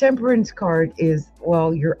 And the Temperance card is,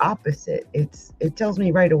 well, your opposite. It tells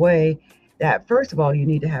me right away that first of all, you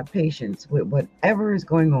need to have patience with whatever is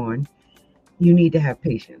going on. You need to have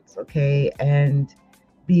patience, okay? And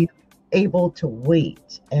be able to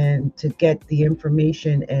wait and to get the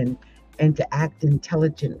information and to act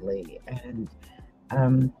intelligently. And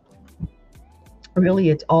um, really,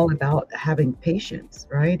 it's all about having patience,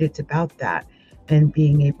 right? It's about that and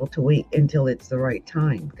being able to wait until it's the right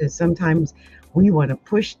time. Because sometimes we want to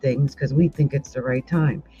push things because we think it's the right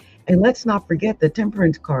time. And let's not forget the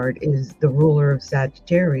Temperance card is the ruler of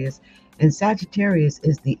Sagittarius, and Sagittarius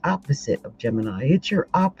is the opposite of Gemini. It's your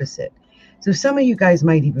opposite. So some of you guys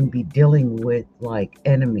might even be dealing with like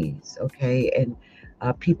enemies, okay, and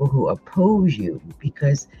people who oppose you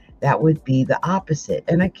because that would be the opposite.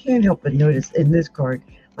 And I can't help but notice in this card,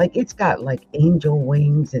 like it's got like angel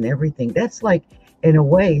wings and everything. That's like, in a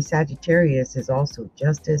way, Sagittarius is also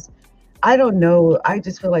justice. I don't know. I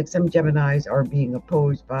just feel like some Geminis are being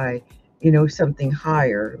opposed by, something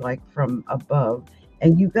higher, like from above.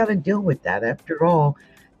 And you got to deal with that. After all,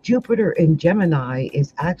 Jupiter in Gemini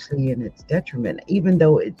is actually in its detriment, even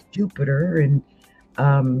though it's Jupiter. And,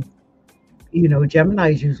 um,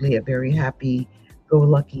 Gemini is usually a very happy go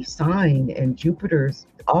lucky sign, and Jupiter's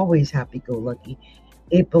always happy go lucky.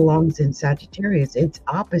 It belongs in Sagittarius. It's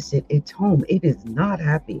opposite, it's home. It is not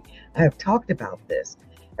happy. I have talked about this.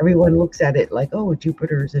 Everyone looks at it like, oh,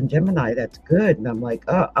 Jupiter's in Gemini. That's good. And I'm like,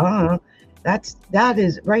 that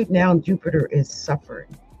is right now, Jupiter is suffering,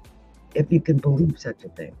 if you can believe such a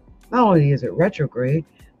thing. Not only is it retrograde,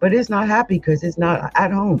 but it's not happy because it's not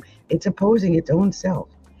at home. It's opposing its own self.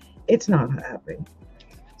 It's not happy.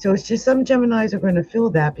 So it's just some Geminis are going to feel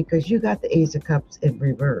that because you got the Ace of Cups in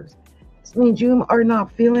reverse. This means you are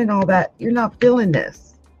not feeling all that. You're not feeling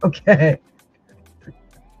this. Okay.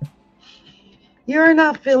 You're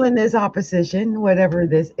not feeling this opposition, whatever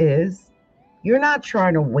this is. You're not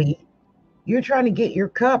trying to wait. You're trying to get your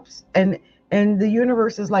cups. And the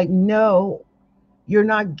universe is like, no, you're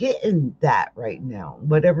not getting that right now.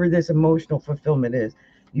 Whatever this emotional fulfillment is,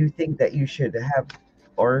 you think that you should have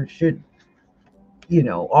or should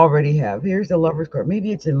already have. Here's the Lover's card.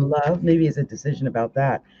 Maybe it's in love. Maybe it's a decision about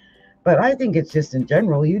that. But I think it's just in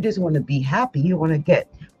general. You just want to be happy. You want to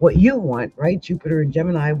get what you want, right? Jupiter and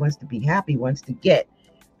Gemini wants to be happy, wants to get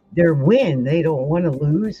their win. They don't want to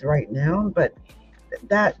lose right now. But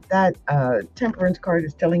that Temperance card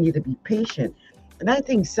is telling you to be patient. And I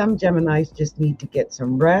think some Geminis just need to get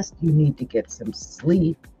some rest. You need to get some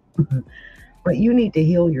sleep. But you need to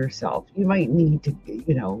heal yourself. You might need to,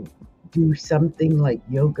 do something like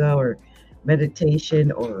yoga or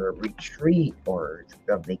meditation or a retreat or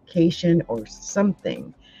a vacation or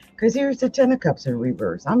something. Because here's the Ten of Cups in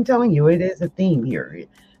reverse. I'm telling you, it is a theme here.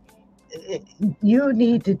 You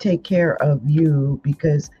need to take care of you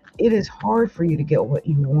because it is hard for you to get what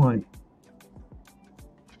you want.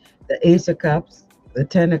 The Ace of Cups, the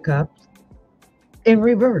Ten of Cups, in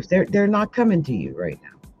reverse. They're not coming to you right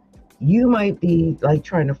now. You might be like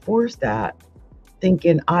trying to force that,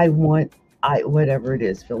 thinking I whatever it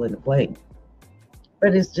is, fill in the blank.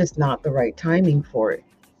 But it's just not the right timing for it.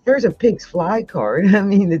 There's a pig's fly card. I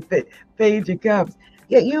mean, it's the Page of Cups.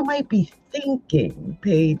 Yeah, you might be thinking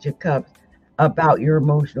Page of Cups about your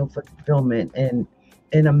emotional fulfillment and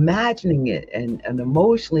imagining it and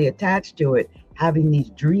emotionally attached to it, having these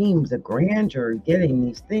dreams of grandeur, getting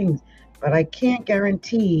these things. But I can't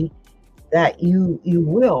guarantee that you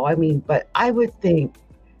will. I mean, but I would think,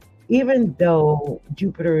 even though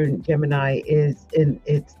Jupiter in Gemini is in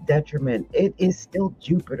its detriment, it is still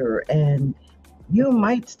Jupiter, and you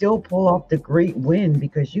might still pull off the great win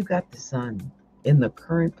because you got the sun in the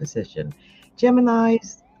current position.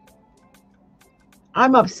 Geminis,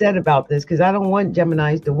 I'm upset about this because I don't want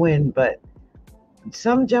Geminis to win, but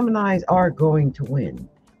some Geminis are going to win.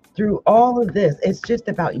 Through all of this, it's just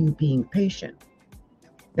about you being patient.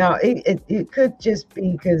 Now, it could just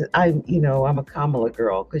be because I'm a Kamala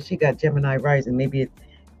girl because she got Gemini rising. Maybe it's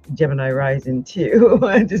Gemini rising too.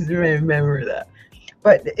 I just remember that.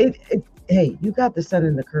 But hey, you got the sun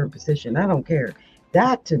in the current position. I don't care.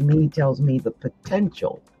 That to me tells me the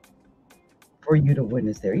potential for you to win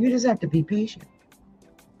is there. You just have to be patient.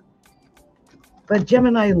 But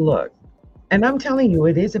Gemini, look, and I'm telling you,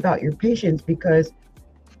 it is about your patience because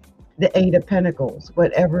the Eight of Pentacles,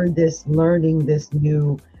 whatever this learning, this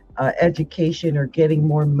new education, or getting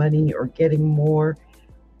more money, or getting more,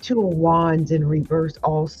 Two of Wands in reverse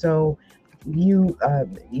also,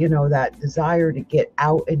 that desire to get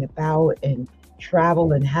out and about and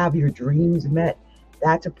travel and have your dreams met,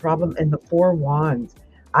 that's a problem. And the Four of Wands,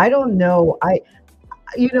 I don't know,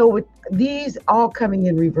 with these all coming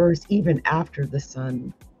in reverse even after the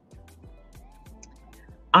sun,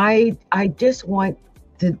 I just want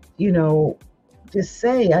to, just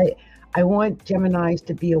say, I want Geminis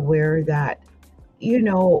to be aware that, you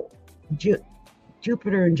know, Ju-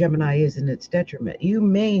 Jupiter in Gemini is in its detriment. You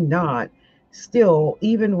may not still,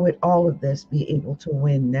 even with all of this, be able to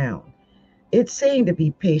win now. It's saying to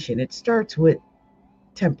be patient. It starts with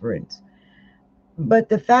temperance. But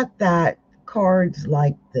the fact that cards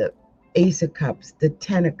like the Ace of Cups, the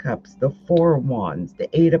Ten of Cups, the Four of Wands, the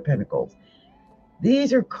Eight of Pentacles,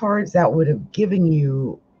 these are cards that would have given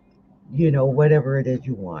you, whatever it is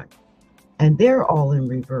you want. And they're all in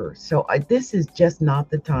reverse. So this is just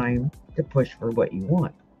not the time to push for what you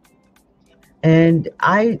want. And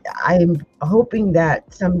I'm hoping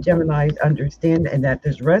that some Geminis understand and that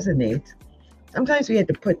this resonates. Sometimes we have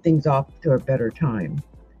to put things off to a better time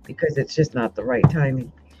because it's just not the right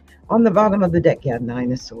timing. On the bottom of the deck, you have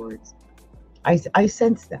Nine of Swords. I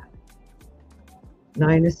sense that.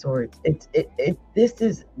 Nine of Swords. This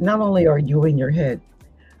is not only are you in your head,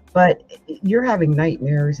 but you're having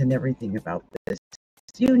nightmares and everything about this.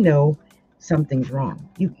 You know something's wrong.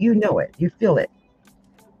 You know it. You feel it.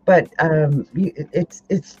 But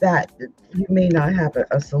it's that you may not have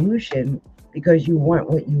a solution because you want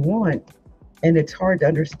what you want, and it's hard to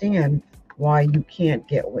understand why you can't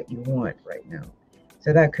get what you want right now.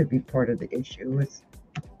 So that could be part of the issue. Is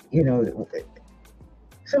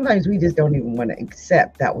sometimes we just don't even want to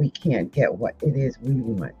accept that we can't get what it is we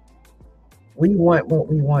want. We want what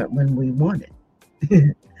we want when we want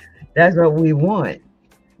it. That's what we want.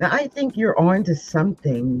 Now, I think you're on to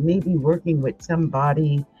something, maybe working with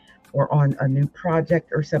somebody or on a new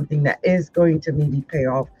project or something that is going to maybe pay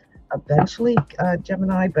off eventually,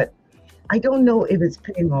 Gemini, but I don't know if it's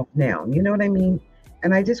paying off now. You know what I mean?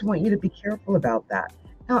 And I just want you to be careful about that.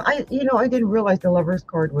 Now, I didn't realize the Lover's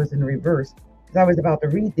card was in reverse because I was about to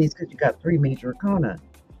read these because you got three major arcana.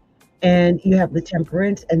 And you have the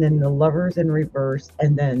Temperance, and then the Lovers in reverse,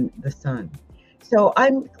 and then the Sun. So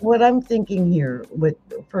what I'm thinking here with,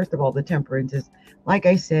 first of all, the Temperance is, like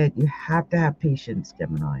I said, you have to have patience,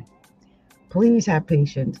 Gemini. Please have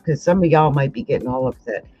patience because some of y'all might be getting all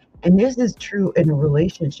upset. And this is true in a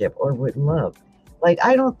relationship or with love. Like,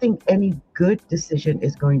 I don't think any good decision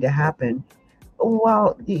is going to happen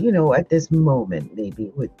while, at this moment,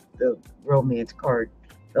 maybe with the Romance card,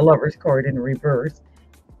 the Lover's card in reverse.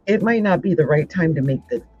 It might not be the right time to make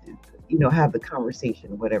have the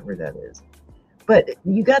conversation, whatever that is. But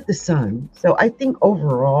you got the Sun. So I think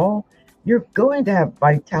overall, you're going to have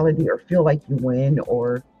vitality or feel like you win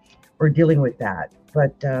or dealing with that.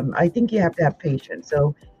 But I think you have to have patience.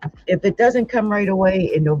 So if it doesn't come right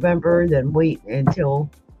away in November, then wait until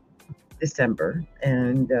December.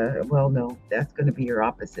 And no, that's going to be your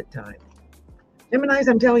opposite time. Geminis,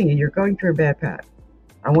 I'm telling you, you're going through a bad path.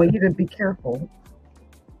 I want you to be careful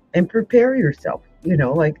and prepare yourself,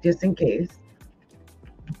 like just in case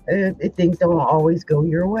if things don't always go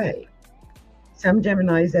your way. Some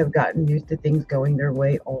Geminis have gotten used to things going their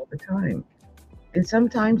way all the time. And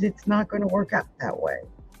sometimes it's not going to work out that way.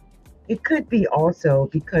 It could be also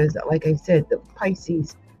because, like I said, the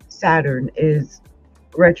Pisces Saturn is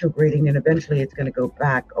retrograding and eventually it's going to go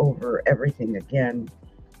back over everything again.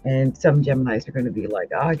 And some Geminis are going to be like,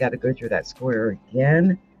 oh, I got to go through that square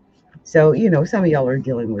again. So, some of y'all are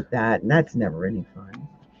dealing with that, and that's never any fun.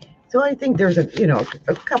 So I think there's a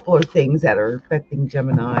couple of things that are affecting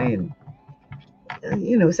Gemini, and,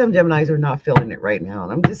 some Geminis are not feeling it right now.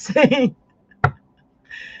 And I'm just saying,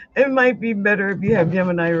 it might be better if you have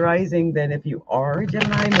Gemini rising than if you are a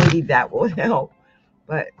Gemini. Maybe that will help.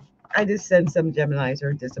 But I just sense some Geminis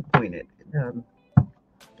are disappointed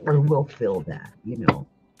or will feel that,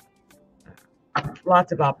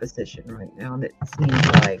 Lots of opposition right now. And it seems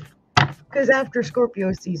like, because after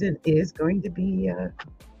Scorpio season is going to be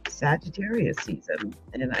Sagittarius season.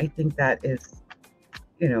 And I think that is,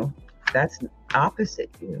 that's opposite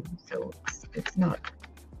you. So it's not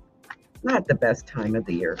the best time of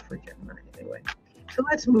the year for Gemini anyway. So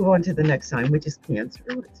let's move on to the next sign, which is Cancer.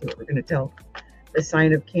 Let's see what we're going to tell the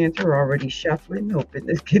sign of Cancer. We're already shuffling, hoping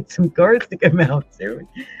to get some cards to come out soon.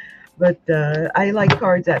 But I like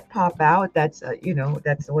cards that pop out. That's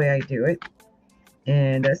that's the way I do it.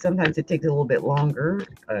 And sometimes it takes a little bit longer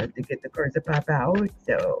to get the cards to pop out.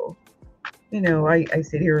 So I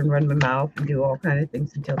sit here and run my mouth and do all kind of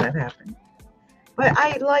things until that happens. But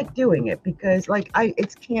I like doing it because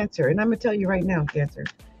it's Cancer, and I'm gonna tell you right now, Cancer,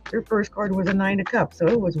 your first card was a 9 of Cups, so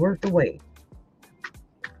it was worth the wait.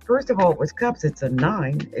 First of all, it was Cups. It's a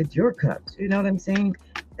 9. It's your cups. You know what I'm saying?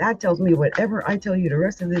 That tells me whatever I tell you the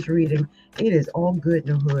rest of this reading, it is all good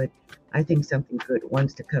in the hood. I think something good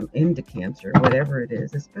wants to come into Cancer, whatever it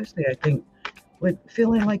is, especially I think with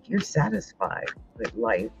feeling like you're satisfied with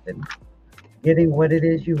life and getting what it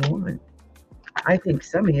is you want. I think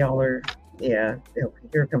some of y'all are, yeah, okay,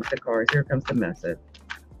 here comes the cards. Here comes the message.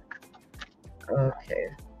 Okay.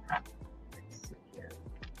 Let's see here.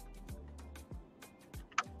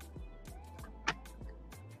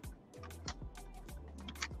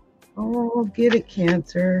 Oh, get it,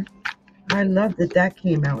 Cancer. I love that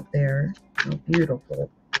came out there. Oh, beautiful.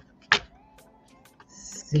 Let's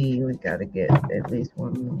see, we got to get at least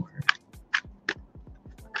one more.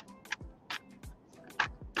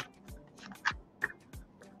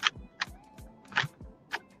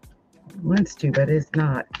 Wants to, but it's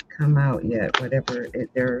not come out yet. Whatever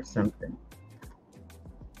there's something.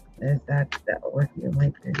 Is that what you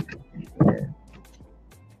like?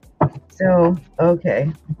 Yeah. So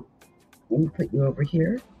okay, let me put you over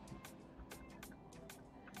here.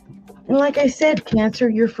 And like I said, Cancer,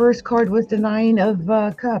 your first card was the 9 of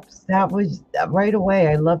Cups. That was right away.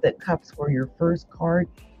 I love that Cups were your first card.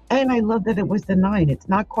 And I love that it was the 9. It's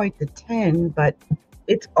not quite the 10, but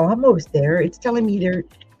it's almost there. It's telling me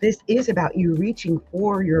this is about you reaching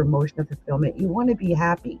for your emotional fulfillment. You want to be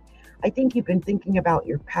happy. I think you've been thinking about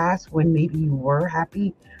your past when maybe you were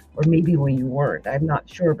happy or maybe when you weren't. I'm not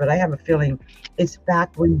sure, but I have a feeling it's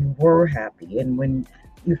back when you were happy and when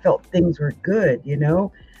you felt things were good,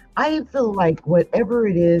 I feel like whatever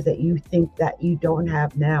it is that you think that you don't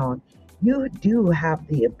have now, you do have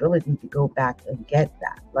the ability to go back and get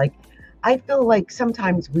that. Like, I feel like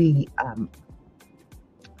sometimes we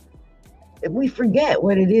forget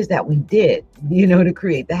what it is that we did, to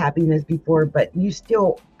create the happiness before, but you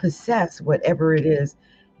still possess whatever it is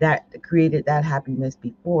that created that happiness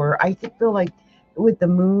before. I feel like with the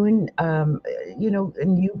moon, and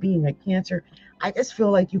you being a Cancer, I just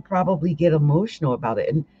feel like you probably get emotional about it.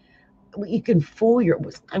 And we can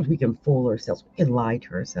sometimes we can fool ourselves. We can lie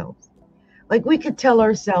to ourselves. Like we could tell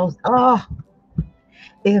ourselves, oh,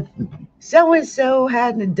 if so-and-so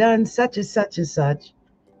hadn't done such and such and such,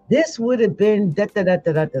 this would have been da da da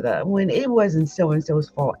da da da da. When it wasn't so-and-so's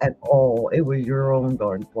fault at all. It was your own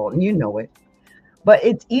darn fault, and you know it. But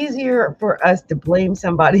it's easier for us to blame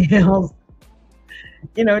somebody else,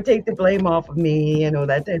 take the blame off of me,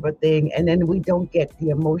 that type of thing. And then we don't get the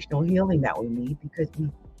emotional healing that we need because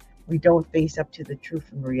we don't face up to the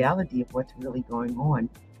truth and reality of what's really going on.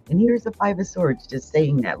 And here's the 5 of Swords just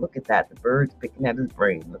saying that. Look at that. The bird's picking at his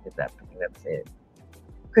brain. Look at that, picking at his head.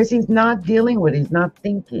 Because he's not dealing with it. He's not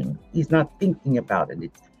thinking. He's not thinking about it.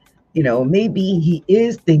 It's, maybe he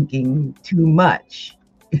is thinking too much.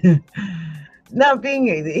 He's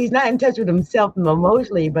not in touch with himself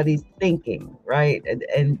emotionally, but he's thinking, right?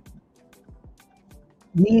 And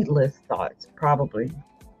needless thoughts, probably,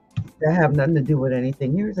 that have nothing to do with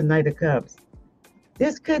anything. Here's a Knight of Cups.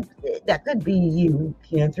 That could be you,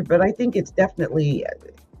 Cancer, but I think it's definitely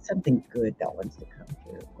something good that wants to come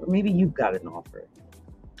through. Or maybe you've got an offer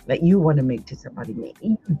that you want to make to somebody. Maybe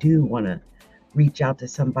you do want to reach out to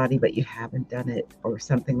somebody, but you haven't done it or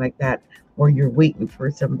something like that. Or you're waiting for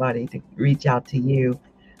somebody to reach out to you,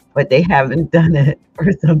 but they haven't done it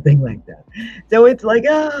or something like that. So it's like,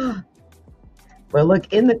 Well,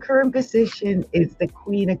 look, in the current position, it's the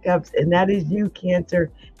Queen of Cups, and that is you,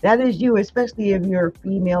 Cancer. That is you, especially if you're a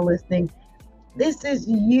female listening. This is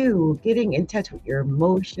you getting in touch with your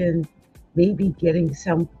emotions, maybe getting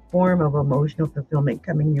some form of emotional fulfillment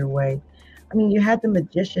coming your way. I mean, you had the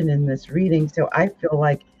Magician in this reading, so I feel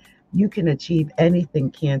like you can achieve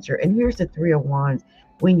anything, Cancer. And here's the 3 of Wands.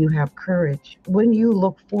 When you have courage, when you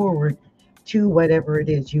look forward to whatever it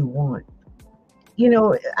is you want.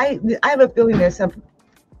 I have a feeling that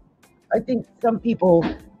I think some people,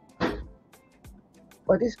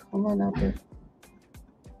 what is going on out there?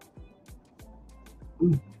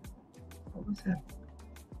 What was that?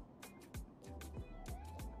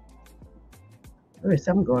 There is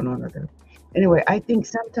something going on out there. Anyway, I think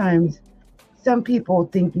sometimes some people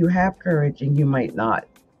think you have courage and you might not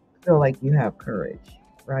feel like you have courage,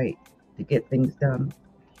 right, to get things done.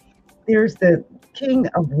 There's the King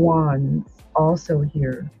of Wands also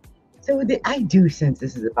here. So I do sense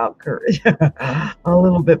this is about courage a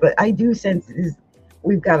little bit, but I do sense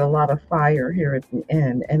we've got a lot of fire here at the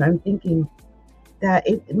end. And I'm thinking that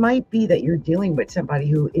it might be that you're dealing with somebody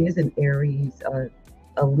who is an Aries,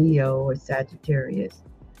 a Leo, a Sagittarius,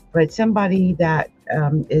 but somebody that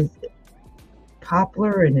is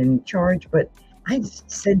popular and in charge. But I'm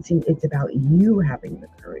sensing it's about you having the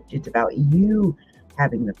courage. It's about you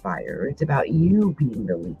having the fire. It's about you being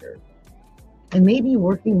the leader. And maybe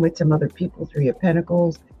working with some other people, Three of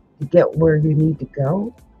Pentacles, to get where you need to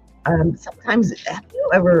go. Sometimes, have you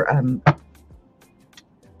ever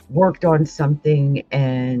worked on something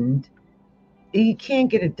and you can't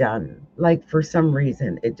get it done? Like for some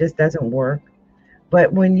reason, it just doesn't work.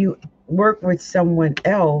 But when you work with someone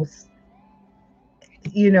else,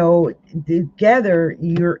 you know, together,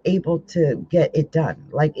 you're able to get it done.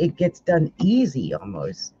 Like it gets done easy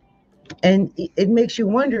almost. And it makes you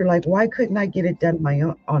wonder, like, why couldn't I get it done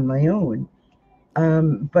on my own?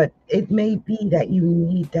 But it may be that you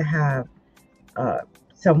need to have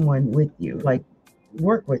someone with you, like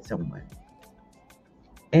work with someone.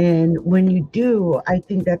 And when you do, I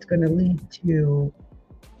think that's going to lead to,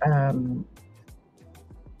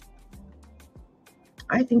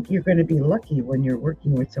 I think you're going to be lucky when you're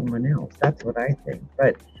working with someone else. That's what I think.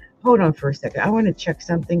 But hold on for a second. I want to check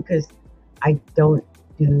something because I don't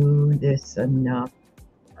do this enough.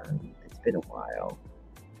 It's been a while.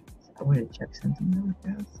 So I want to check something really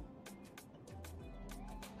fast.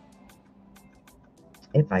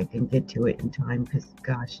 If I can get to it in time, because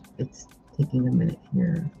gosh, it's taking a minute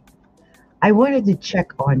here. I wanted to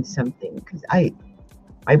check on something because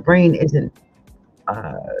my brain isn't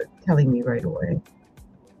telling me right away.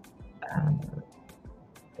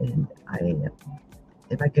 And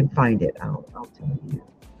if I can find it, I'll tell you.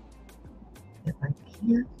 If I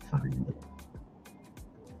can't find it,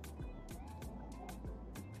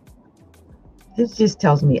 this just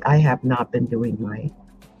tells me I have not been doing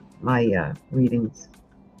my readings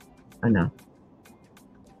enough.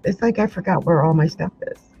 It's like I forgot where all my stuff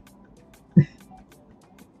is.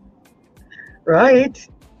 Right?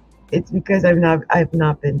 It's because I've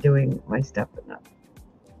not been doing my stuff enough.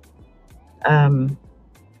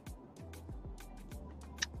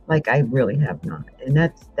 Like I really have not, and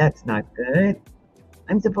that's not good.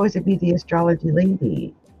 I'm supposed to be the astrology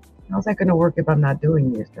lady. How's that going to work if I'm not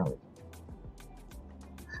doing the astrology?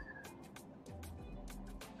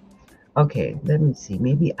 Okay, let me see.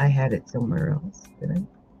 Maybe I had it somewhere else. Did I?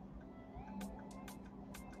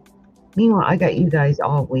 Meanwhile, I got you guys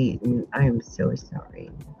all waiting. I am so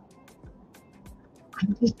sorry.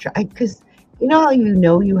 I'm just trying, because you know how you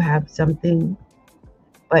know you have something,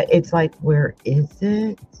 but it's like, where is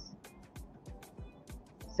it?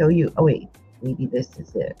 So oh wait, maybe this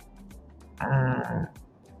is it.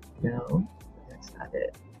 No, that's not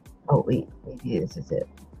it. Oh wait, maybe this is it.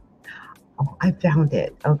 Oh, I found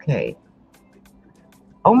it. Okay.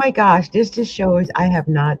 Oh my gosh, this just shows I have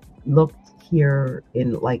not looked here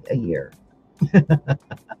in like a year.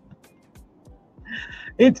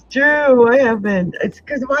 It's true, I haven't. It's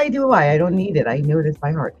because why do I? I don't need it. I know this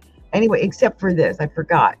by heart. Anyway, except for this, I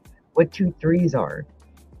forgot what 2 3s are.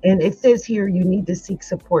 And it says here you need to seek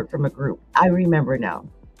support from a group. I remember now,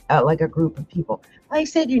 like a group of people. I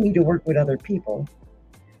said you need to work with other people.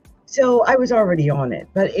 So I was already on it,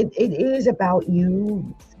 but it is about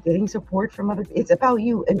you getting support from it's about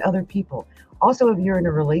you and other people. Also, if you're in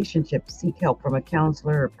a relationship, seek help from a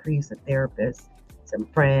counselor, a priest, a therapist, some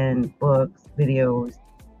friends, books, videos.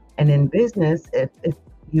 And in business, if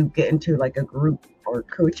you get into like a group or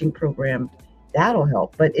coaching program, that'll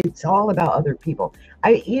help. But it's all about other people.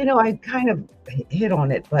 I kind of hit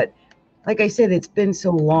on it, but like I said, it's been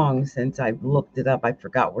so long since I've looked it up. I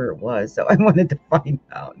forgot where it was, so I wanted to find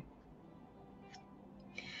out.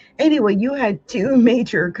 Anyway, you had 2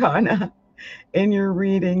 major arcana in your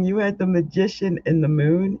reading. You had the Magician and the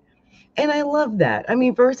Moon. And I love that. I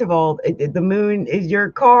mean, first of all, the Moon is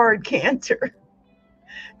your card, Cancer.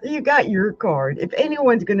 You got your card. If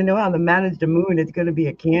anyone's going to know how to manage the Moon, it's going to be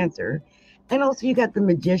a Cancer. And also you got the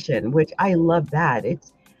Magician, which I love that.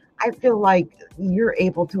 I feel like you're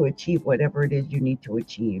able to achieve whatever it is you need to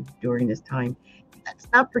achieve during this time. Let's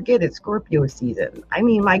not forget it's Scorpio season. I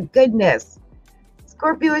mean, my goodness.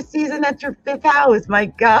 Scorpio season, that's your 5th house. My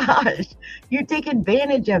gosh. You take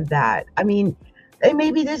advantage of that. I mean, and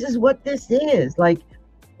maybe this is what this is, like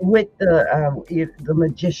with the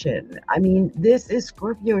Magician. I mean, this is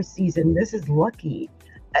Scorpio season. This is lucky.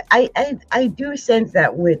 I do sense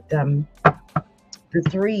that with the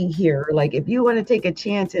three here, like if you want to take a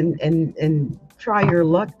chance and try your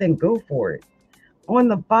luck, then go for it. On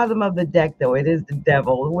the bottom of the deck, though, it is the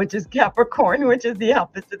devil, which is Capricorn, which is the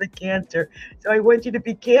opposite of Cancer. So I want you to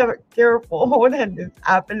be careful when that just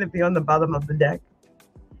happened to be on the bottom of the deck.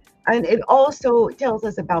 And it also tells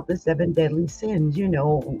us about the seven deadly sins,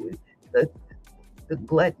 the, the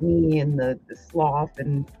gluttony and the sloth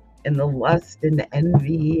and the lust and the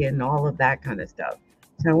envy and all of that kind of stuff.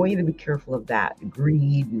 So I want you to be careful of that,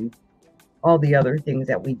 greed and all the other things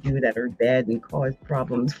that we do that are bad and cause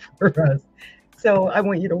problems for us. So I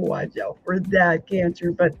want you to watch out for that,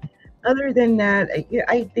 Cancer. But other than that,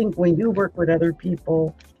 I think when you work with other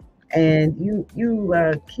people and you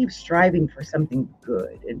keep striving for something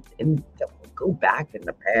good and don't go back in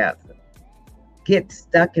the past, and get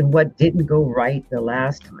stuck in what didn't go right the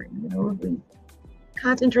last time. We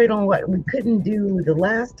concentrate on what we couldn't do the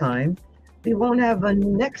last time, we won't have a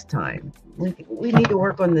next time. We need to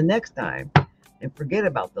work on the next time and forget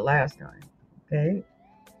about the last time. Okay?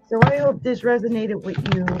 So I hope this resonated with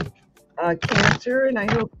you, Cancer, and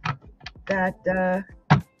I hope that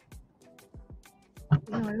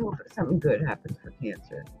I hope something good happens for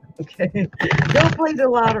Cancer. Okay? Don't play the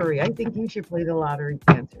lottery. I think you should play the lottery,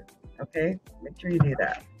 Cancer. Okay? Make sure you do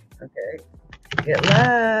that. Okay? Get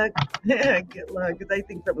luck. Get luck, because I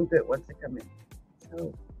think something good wants to come in.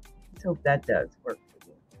 So let's hope that does work for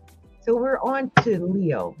you. So we're on to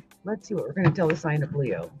Leo. Let's see what we're going to tell the sign of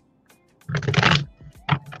Leo.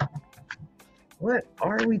 What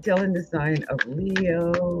are we telling the sign of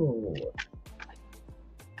Leo?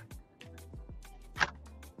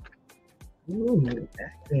 Ooh,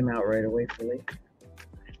 that came out right away for Leo.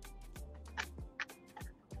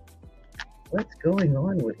 What's going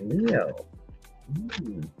on with Leo?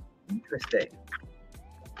 Interesting.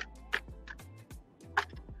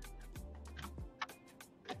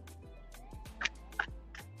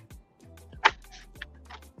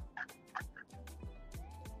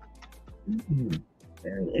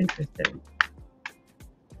 Very interesting.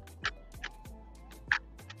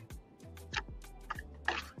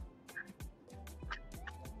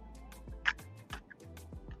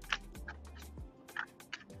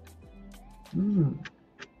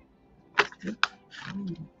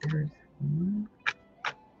 There's one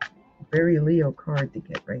very Leo card to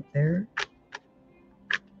get right there.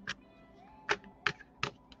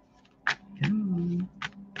 Come on.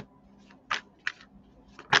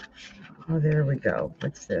 Oh, there we go.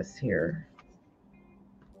 What's this here?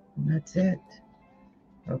 And that's it.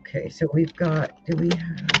 Okay, so we've got, do we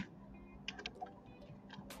have,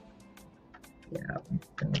 yeah,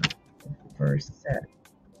 we've got the first set.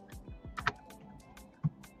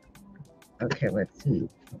 Okay, let's see.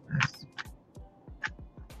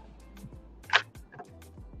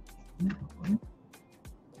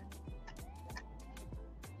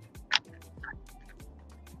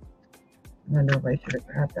 I don't know if I should have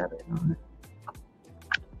grabbed that or not.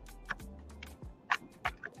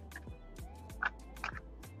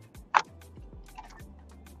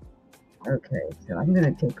 Okay, so I'm going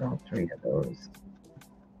to take all three of those.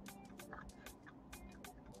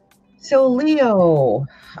 So Leo,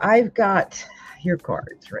 I've got your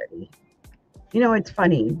cards ready. It's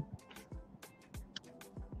funny.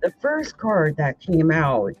 The first card that came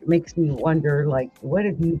out makes me wonder, like, what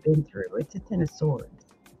have you been through? It's a Ten of Swords.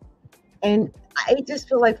 And I just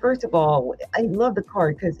feel like, first of all, I love the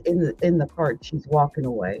card because in the card, she's walking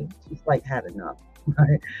away. She's like had enough,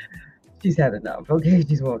 right? She's had enough. Okay,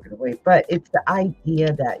 she's walking away. But it's the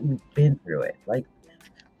idea that you've been through it. Like,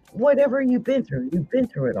 whatever you've been through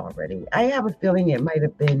it already. I have a feeling it might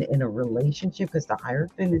have been in a relationship because the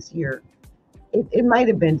Hierophant is here. It might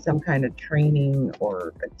have been some kind of training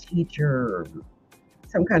or a teacher or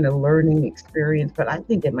some kind of learning experience, but I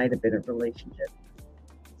think it might have been a relationship.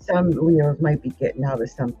 Some Leos might be getting out of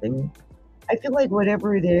something. I feel like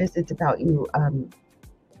whatever it is, it's about you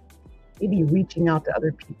maybe reaching out to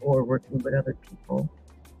other people or working with other people,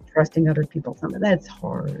 trusting other people. Something that's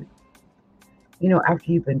hard.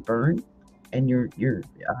 After you've been burned and you've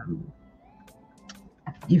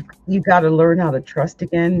got to learn how to trust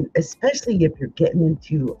again, especially if you're getting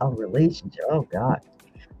into a relationship. Oh God.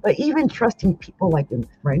 But even trusting people like in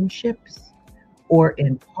friendships or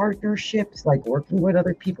in partnerships, like working with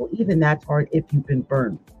other people, even that's hard if you've been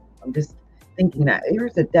burned. I'm just thinking that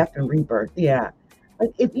here's a death and rebirth. Yeah.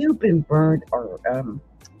 Like if you've been burned or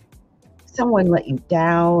someone let you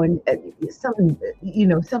down, something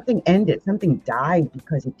ended, something died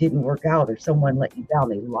because it didn't work out, or someone let you down,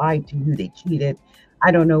 they lied to you, they cheated.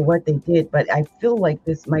 I don't know what they did, but I feel like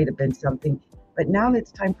this might have been something, but now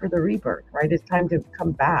it's time for the rebirth, right? It's time to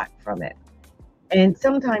come back from it. And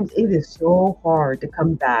sometimes it is so hard to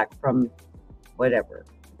come back from whatever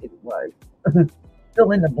it was.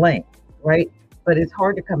 Fill in the blank, right? But it's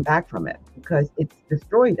hard to come back from it because it's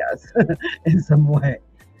destroyed us in some way.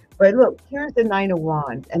 But look, here's the Nine of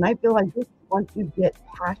Wands, and I feel like this once you get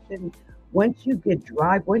passion, once you get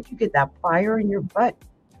drive, once you get that fire in your butt,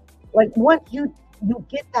 like once you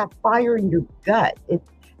get that fire in your gut, it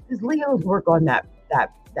because Leos work on that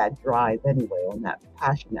drive anyway, on that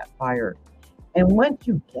passion, that fire. And once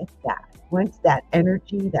you get that, once that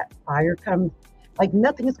energy, that fire comes, like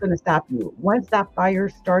nothing is going to stop you. Once that fire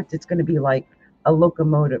starts, it's going to be like a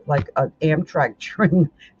locomotive, like an Amtrak train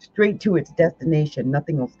straight to its destination.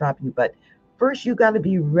 Nothing will stop you. But first, you got to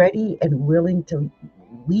be ready and willing to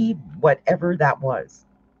leave whatever that was.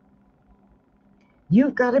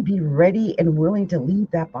 You've got to be ready and willing to leave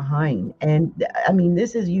that behind. And I mean,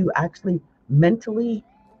 this is you actually mentally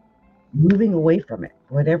moving away from it,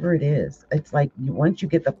 whatever it is. It's like once you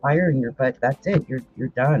get the fire in your butt, that's it. You're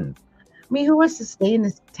done. I mean, who wants to stay in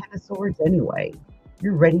this Ten of Swords anyway?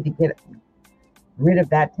 You're ready to get rid of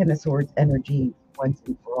that Ten of Swords energy once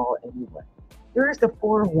and for all anyway. Here's the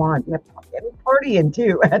Four of Wands. And partying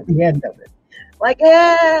too at the end of it. Like,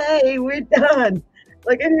 hey, we're done.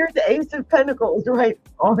 Like, and here's the Ace of Pentacles right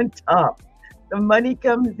on top. The money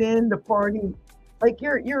comes in, the party. Like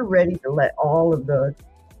you're ready to let all of the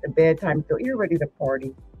bad times go. You're ready to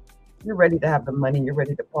party. You're ready to have the money. You're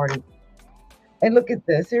ready to party. And look at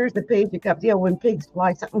this. Here's the Page of Cups. Yeah, when pigs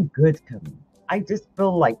fly, something good's coming. I just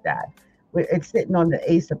feel like that. It's sitting on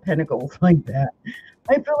the Ace of Pentacles like that.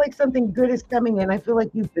 I feel like something good is coming, and I feel like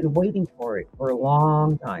you've been waiting for it for a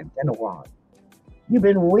long time. Ten of Wands. You've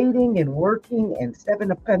been waiting and working, and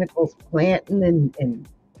Seven of Pentacles planting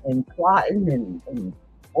and plotting and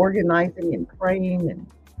organizing and praying and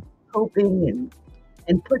hoping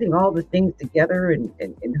and putting all the things together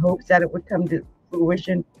in hopes that it would come to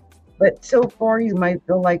fruition. But so far, you might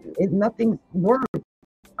feel like nothing's worked.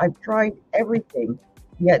 I've tried everything,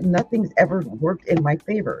 yet nothing's ever worked in my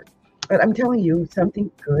favor. But I'm telling you, something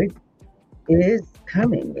good is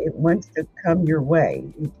coming. It wants to come your way.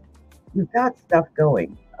 You've got stuff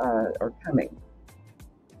going or coming.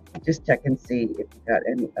 Just check and see if you got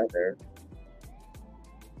any other.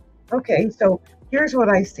 Okay, so here's what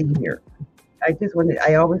I see here.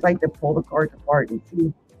 I always like to pull the cards apart and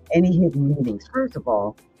see any hidden meanings. First of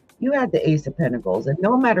all, you had the Ace of Pentacles, and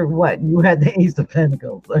no matter what, you had the Ace of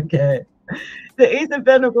Pentacles, okay? The Ace of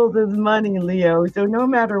Pentacles is money, Leo. So no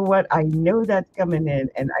matter what, I know that's coming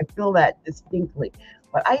in, and I feel that distinctly.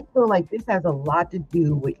 But I feel like this has a lot to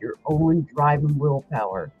do with your own drive and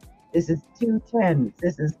willpower. This is 2 10s.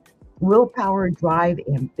 This is willpower, drive,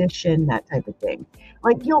 ambition, that type of thing.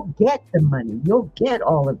 Like you'll get the money. You'll get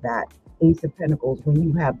all of that Ace of Pentacles when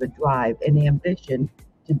you have the drive and ambition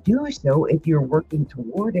to do so. If you're working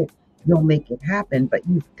toward it, you'll make it happen. But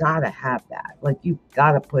you've got to have that. Like you've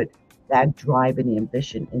got to put that drive and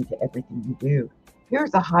ambition into everything you do.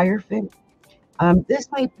 Here's a Hierophant. This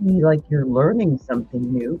might be like you're learning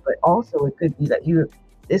something new, but also it could be that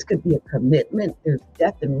this could be a commitment. There's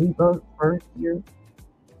death and rebirth here.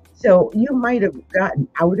 So you might have gotten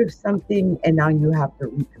out of something and now you have to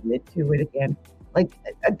recommit to it again. Like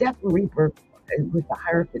a death and rebirth with the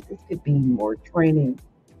Hierophant, this could be more training,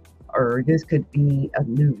 or this could be a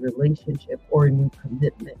new relationship or a new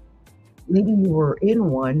commitment. Maybe you were in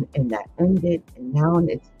one and that ended, and now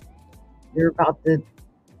you're about to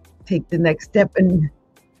take the next step and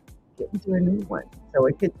get into a new one. So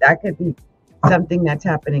that could be something that's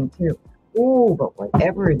happening too. Oh, but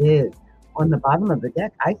whatever it is, on the bottom of the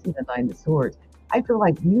deck, I see the Nine of Swords. I feel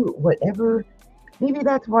like maybe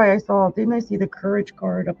that's why didn't I see the Courage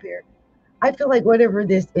card up here? I feel like whatever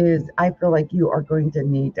this is, I feel like you are going to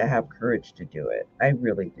need to have courage to do it. I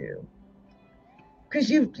really do. Because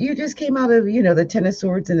you just came out of, the Ten of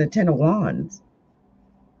Swords and the Ten of Wands.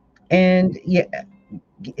 And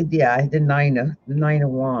the nine of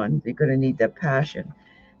Wands, you're going to need that passion.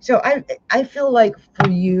 So I feel like for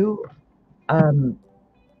you,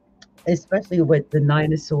 especially with the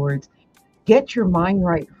Nine of Swords, get your mind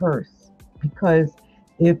right first. Because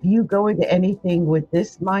if you go into anything with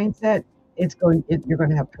this mindset, you're going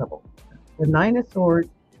to have trouble. The Nine of Swords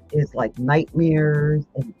is like nightmares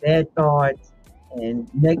and bad thoughts and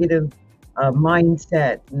negative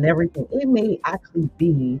mindset and everything. It may actually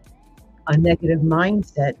be a negative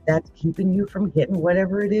mindset that's keeping you from getting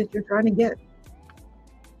whatever it is you're trying to get.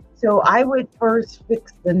 So I would first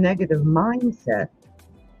fix the negative mindset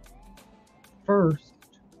first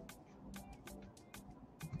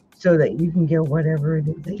so that you can get whatever it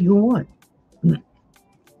is that you want.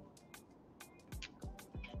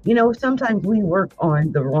 You know, sometimes we work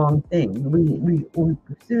on the wrong thing. We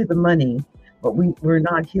pursue the money, but we're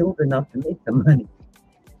not healed enough to make the money.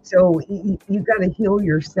 So you got to heal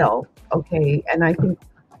yourself, okay? And I think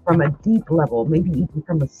from a deep level, maybe even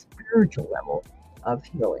from a spiritual level of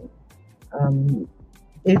healing, um,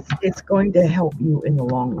 it's going to help you in the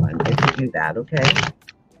long run if you do that, okay?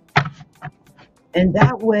 And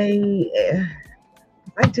that way,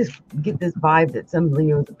 I just get this vibe that some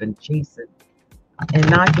Leos have been chasing and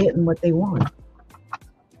not getting what they want.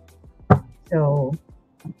 So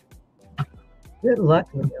good luck,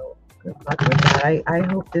 Leo. Good luck with that. I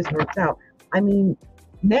hope this works out. I mean,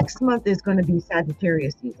 next month is going to be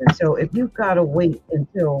Sagittarius season. So if you've got to wait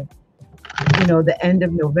until, you know, the end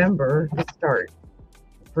of November to start,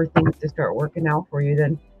 for things to start working out for you,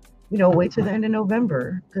 then, you know, wait till the end of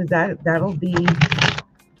November, because that'll be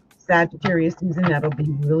Sagittarius season. That'll be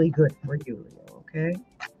really good for you, Leo, okay?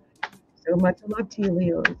 So much love to you,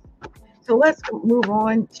 Leos. So let's move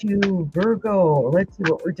on to Virgo. Let's see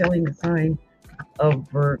what we're telling the sign of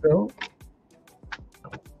Virgo.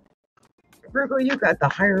 Virgo, you got the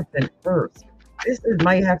Hierophant first.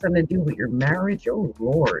 Might have something to do with your marriage, oh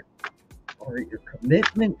Lord, or your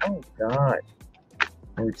commitment, oh God,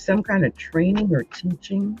 or some kind of training or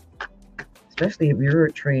teaching, especially if you're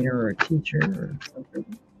a trainer or a teacher or something.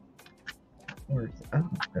 Or, oh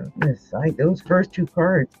goodness, those first two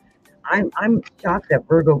cards. I'm shocked that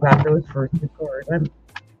Virgo got those first two cards.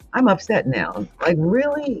 I'm upset now. Like,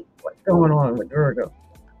 really? What's going on with Virgo?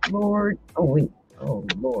 Lord, oh wait, oh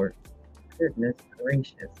Lord, goodness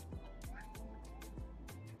gracious.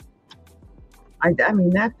 I mean,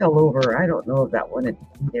 that fell over. I don't know if that wanted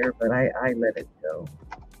to be there, but I let it go.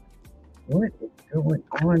 What is going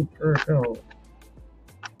on, Virgo?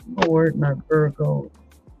 Lord, my Virgo.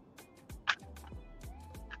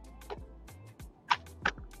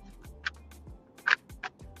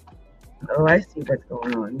 Oh, I see what's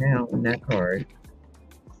going on now in that card.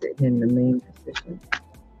 Sitting in the main position.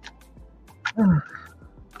 Oh.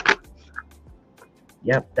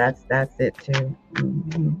 Yep, that's it too.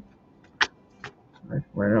 Mm-hmm.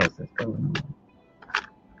 What else is going on?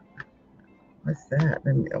 What's that?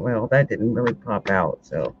 Well, that didn't really pop out,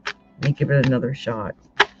 so let me give it another shot.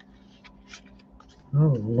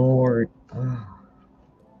 Oh, Lord. Oh.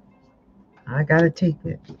 I gotta take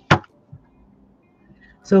it.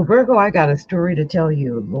 So, Virgo, I got a story to tell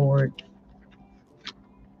you, Lord.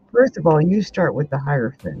 First of all, you start with the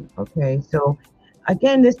Hierophant, okay? So,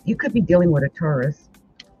 again, you could be dealing with a Taurus.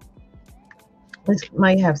 This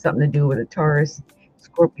might have something to do with a Taurus,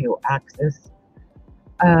 Scorpio axis.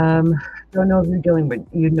 Don't know if you're dealing with,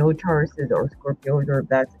 Tauruses or Scorpios, or if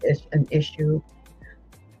that's an issue.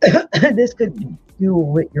 This could do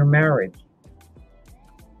with your marriage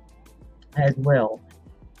as well.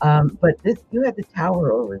 But you have the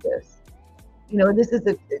Tower over this. You know, this is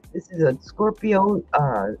a Scorpio,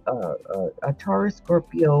 a Taurus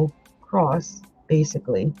Scorpio cross,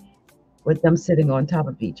 basically, with them sitting on top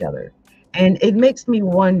of each other. And it makes me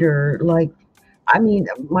wonder, like, I mean,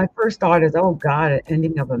 my first thought is, oh God, an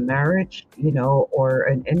ending of a marriage, or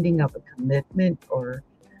an ending of a commitment, or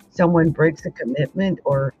someone breaks a commitment,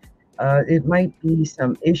 or it might be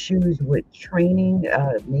some issues with training.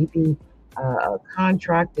 Maybe a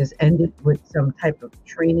contract is ended with some type of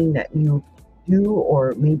training that you do,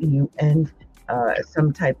 or maybe you end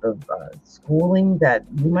some type of schooling that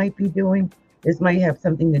you might be doing. This might have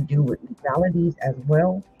something to do with legalities as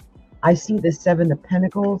well. I see the Seven of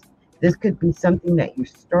Pentacles. This could be something that you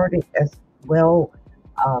started as well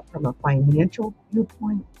from a financial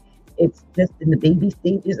viewpoint. It's just in the baby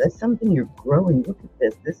stages as something you're growing. Look at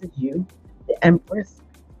this. This is you, the Empress,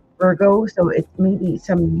 Virgo. So it's maybe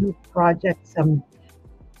some new project, some,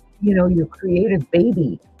 your creative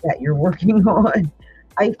baby that you're working on.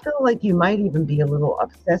 I feel like you might even be a little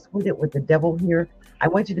obsessed with it, with the Devil here. I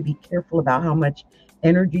want you to be careful about how much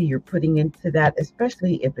energy you're putting into that,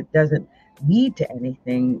 especially if it doesn't lead to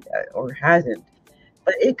anything or hasn't.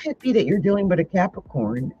 But it could be that you're dealing with a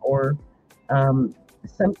Capricorn, or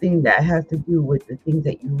something that has to do with the things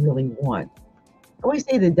that you really want. I always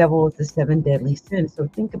say the devil is the 7 deadly sins. So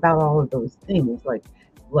think about all of those things, like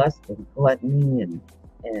lust and gluttony and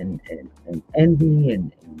envy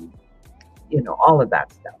and all of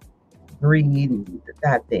that stuff, greed and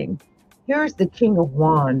that thing. Here's the King of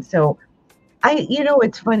Wands. So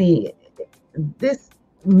it's funny. This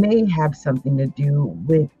may have something to do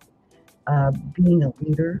with being a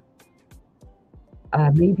leader.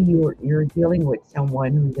 Maybe you're dealing with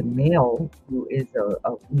someone who's a male, who is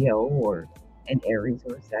a Leo or an Aries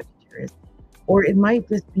or a Sagittarius. Or it might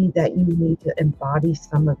just be that you need to embody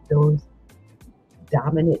some of those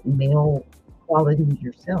dominant male qualities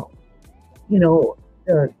yourself. You know,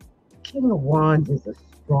 the King of Wands is a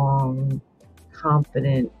strong,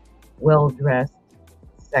 confident, well-dressed,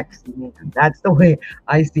 sexy man. That's the way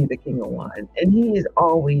I see the King of Wands. And he is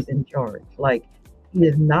always in charge. Like, he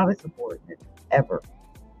is not a subordinate, ever.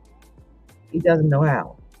 He doesn't know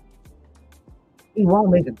how. He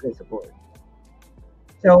won't make a good subordinate.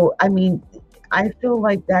 So, I mean, I feel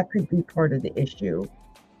like that could be part of the issue,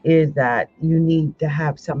 is that you need to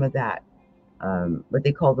have some of that, what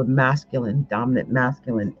they call the masculine, dominant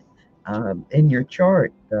masculine, in your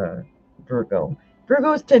chart, Virgo.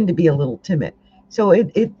 Virgos tend to be a little timid. So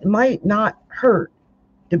it might not hurt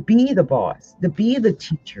to be the boss, to be the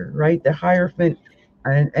teacher, right? The hierophant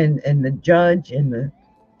and the judge and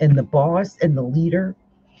the boss and the leader.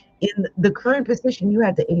 In the current position, you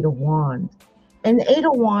had the Eight of Wands. And the Eight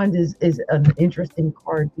of Wands is an interesting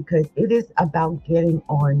card because it is about getting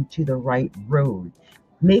on to the right road,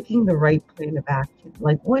 making the right plan of action.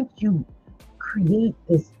 Like, once you create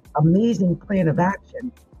this amazing plan of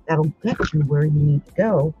action that'll get you where you need to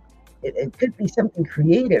go, it could be something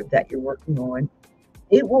creative that you're working on.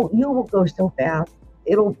 You will go so fast,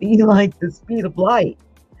 it'll be like the speed of light.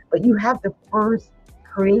 But you have to first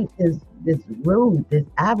create this road, this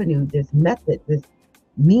avenue, this method, this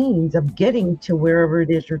means of getting to wherever it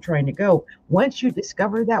is you're trying to go. Once you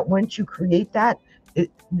discover that, once you create that,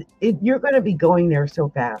 you're going to be going there so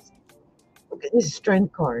fast. Look at this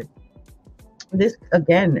Strength card. This,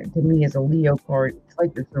 again, to me is a Leo card. It's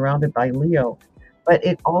like you're surrounded by Leo, but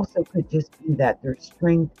it also could just be that there's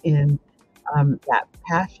strength in that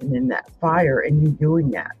passion and that fire, and you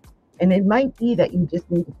doing that. And it might be that you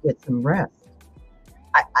just need to get some rest.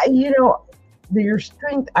 Your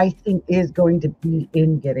strength, I think, is going to be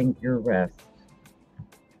in getting your rest.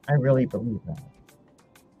 I really believe that.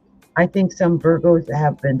 I think some Virgos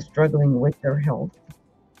have been struggling with their health,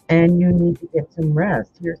 and you need to get some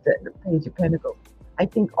rest. Here's the Page of Pentacles. I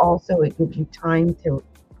think also it gives you time to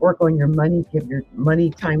work on your money, give your money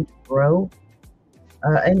time to grow,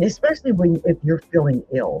 and especially if you're feeling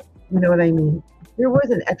ill. You know what I mean? There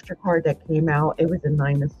was an extra card that came out. It was a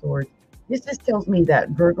Nine of Swords. This just tells me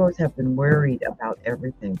that Virgos have been worried about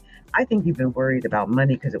everything. I think you've been worried about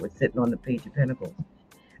money because it was sitting on the Page of Pentacles.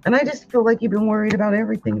 And I just feel like you've been worried about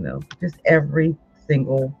everything, though. Just every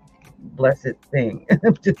single blessed thing.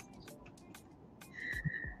 I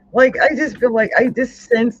just feel like I just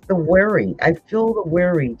sense the worry. I feel the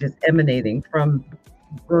worry just emanating from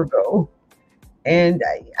Virgo. And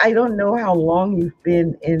I don't know how long you've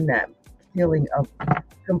been in that feeling of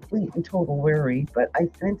complete and total worry, but I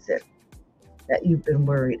sense it, that you've been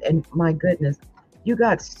worried. And my goodness, you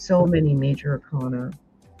got so many major arcana.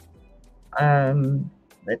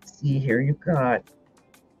 Let's see here. You got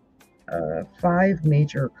 5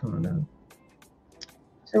 major arcana.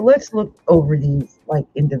 So let's look over these like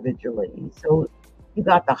individually. So you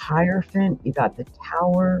got the Hierophant, you got the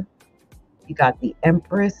Tower, you got the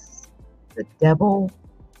Empress, the Devil,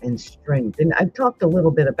 and Strength. And I've talked a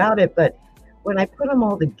little bit about it, but when I put them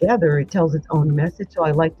all together, it tells its own message. So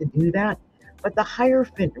I like to do that. But the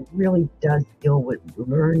Hierophant really does deal with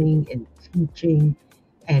learning and teaching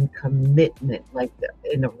and commitment, like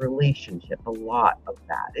in a relationship, a lot of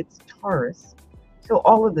that. It's Taurus. So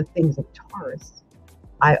all of the things of Taurus,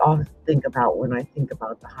 I often think about when I think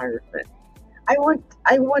about the Hierophant. I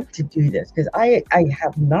want to do this because I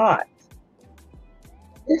have not.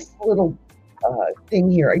 This little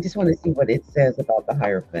thing here, I just want to see what it says about the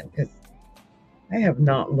Hierophant because I have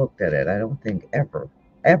not looked at it. I don't think ever.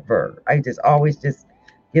 I just always just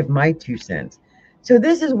give my 2 cents. So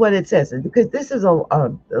this is what it says, because this is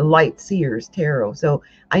a light seer's tarot. So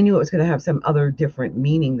I knew it was going to have some other different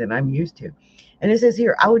meaning than I'm used to. And it says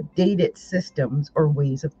here, outdated systems or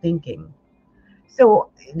ways of thinking.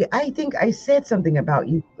 So I think I said something about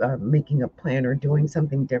you making a plan or doing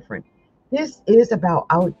something different. This is about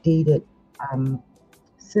outdated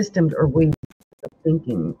systems or ways of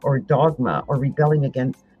thinking, or dogma, or rebelling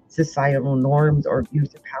against societal norms or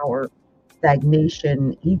abuse of power,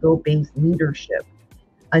 stagnation, ego-based leadership,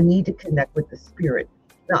 a need to connect with the spirit.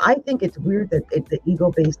 Now, I think it's weird that the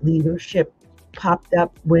ego-based leadership popped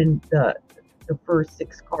up when the first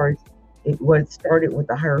 6 cards, it was started with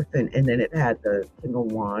the Hierophant and then it had the King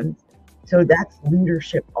of Wands. So that's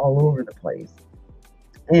leadership all over the place.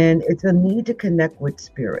 And it's a need to connect with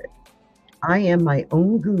spirit. I am my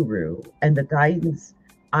own guru, and the guidance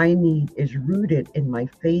I need is rooted in my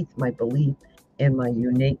faith, my belief, and my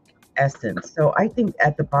unique essence. So I think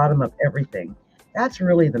at the bottom of everything, that's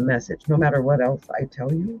really the message. No matter what else I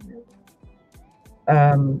tell you,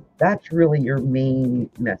 that's really your main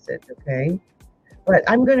message, okay? But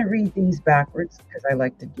I'm going to read these backwards because I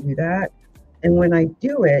like to do that. And when I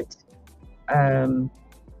do it, um,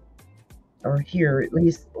 or here, at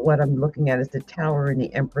least what I'm looking at is the Tower and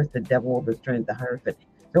the Empress, the Devil, the Strength, the Hierophant.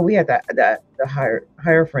 So we have the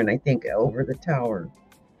Hierophant, I think, over the Tower.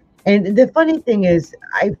 And the funny thing is,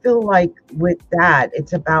 I feel like with that,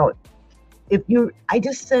 it's about if you. I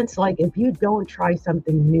just sense like if you don't try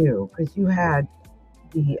something new, because you had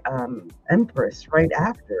the Empress right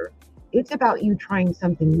after. It's about you trying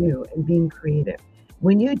something new and being creative.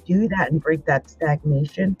 When you do that and break that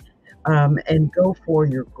stagnation and go for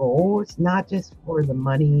your goals, not just for the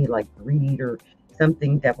money like greed or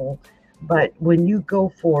something devil, but when you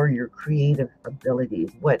go for your creative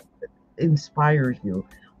abilities, what inspires you,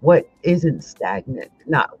 what isn't stagnant,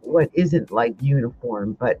 not what isn't like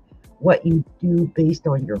uniform, but what you do based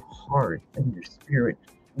on your heart and your spirit,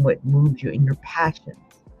 what moves you and your passion,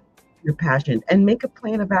 and make a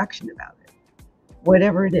plan of action about it.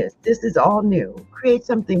 Whatever it is, this is all new. Create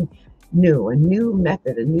something new, a new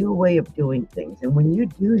method, a new way of doing things. And when you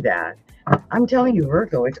do that, I'm telling you,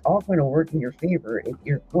 Virgo, it's all going to work in your favor.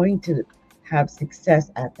 You're going to have success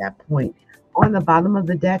at that point. On the bottom of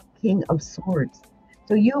the deck, King of Swords.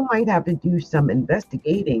 So you might have to do some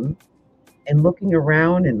investigating and looking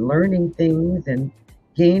around and learning things and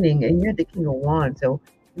gaining. And you're the King of Wands, so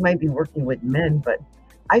you might be working with men, but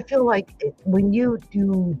I feel like when you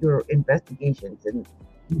do your investigations and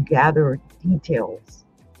you gather details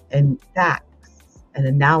and facts and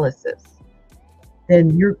analysis, then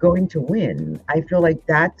you're going to win. I feel like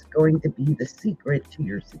that's going to be the secret to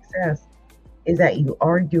your success is that you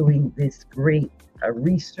are doing this great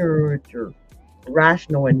research or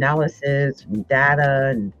rational analysis and data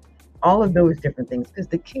and all of those different things. Because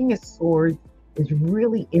the King of Swords is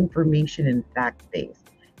really information and fact based.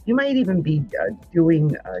 You might even be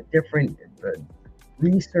doing different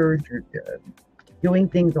research or doing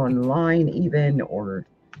things online, even, or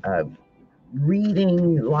uh,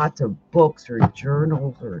 reading lots of books or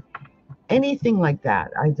journals or anything like that.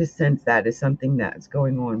 I just sense that is something that's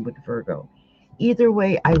going on with Virgo. Either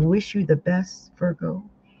way, I wish you the best, Virgo.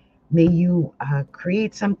 May you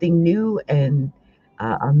create something new and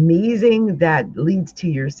amazing that leads to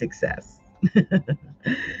your success.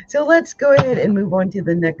 So let's go ahead and move on to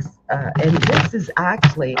the next. And this is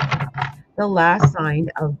actually the last sign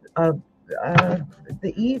of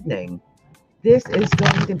the evening. This is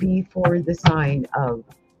going to be for the sign of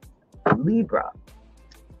Libra.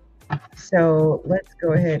 So let's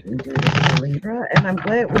go ahead and do this for Libra. And I'm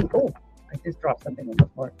glad I just dropped something on the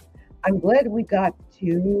floor. I'm glad we got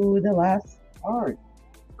to the last card.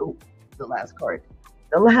 Oh, the last card.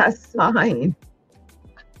 The last sign.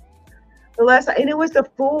 And it was the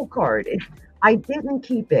Fool card. I didn't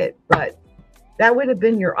keep it, but that would have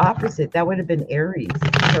been your opposite. That would have been Aries.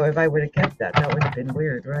 So if I would have kept that, that would have been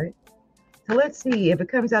weird, right? So let's see. If it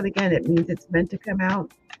comes out again, it means it's meant to come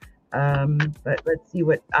out. But let's see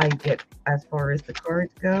what I get as far as the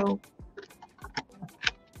cards go.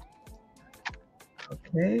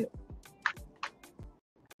 Okay.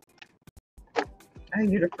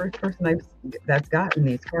 You're the first person that's gotten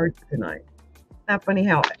these cards tonight. Not funny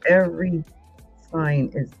how every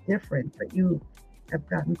sign is different, but you have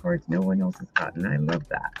gotten cards no one else has gotten. I love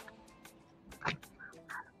that.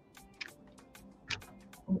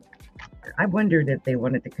 I wondered if they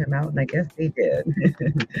wanted to come out, and I guess they did.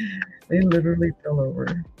 They literally fell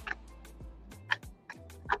over.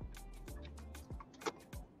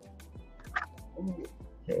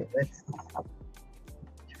 Okay, let's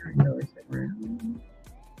turn those around.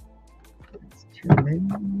 It's too many.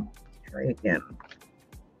 Let's try again.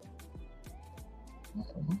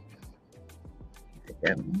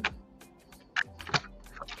 Again.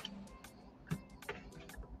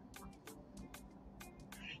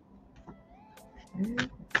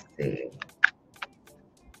 Let's see.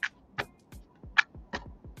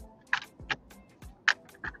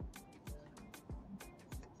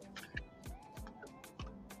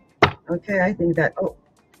 Okay, I think that.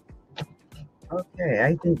 Okay,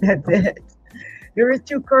 I think that's it. There was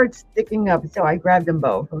 2 cards sticking up, so I grabbed them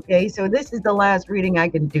both. Okay, so this is the last reading I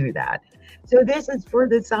can do that. So this is for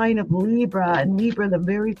the sign of Libra, and Libra, the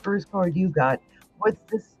very first card you got was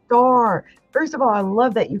the Star. First of all, I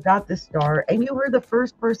love that you got the Star, and you were the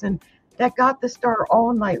first person that got the Star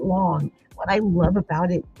all night long. What I love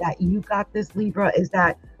about it that you got this, Libra, is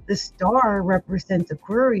that the Star represents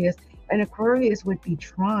Aquarius, and Aquarius would be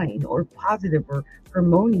trine or positive or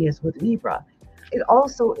harmonious with Libra. It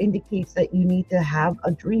also indicates that you need to have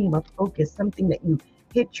a dream, a focus, something that you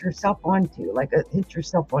hit yourself onto, like hit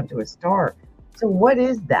yourself onto a star. So what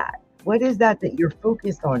is that? What is that you're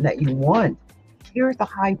focused on, that you want? Here's the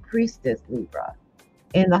High Priestess, Libra.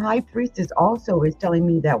 And the high priestess also is telling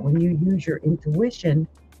me that when you use your intuition,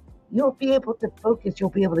 you'll be able to focus, you'll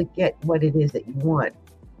be able to get what it is that you want.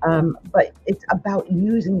 But it's about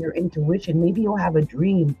using your intuition. Maybe you'll have a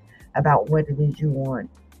dream about what it is you want.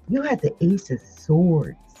 You had the Ace of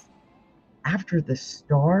Swords. After the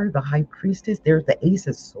star, the high priestess, there's the Ace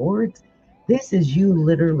of Swords. This is you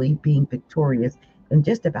literally being victorious in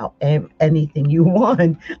just about anything you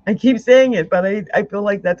want. I keep saying it, but I feel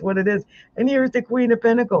like that's what it is. And here's the Queen of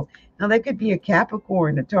Pentacles. Now, that could be a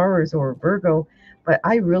Capricorn, a Taurus, or a Virgo, but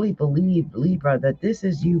I really believe, Libra, that this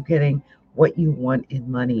is you getting what you want in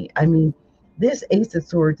money. I mean, this Ace of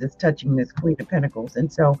Swords is touching this Queen of Pentacles.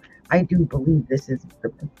 And so I do believe this is the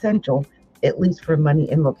potential, at least for money.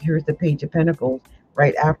 And look, here's the Page of Pentacles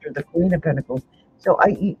right after the Queen of Pentacles. So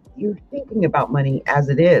you're thinking about money as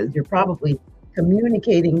it is. You're probably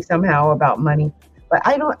communicating somehow about money. But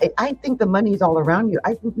I think the money's all around you.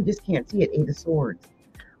 I think you just can't see it. Eight of Swords.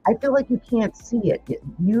 I feel like you can't see it.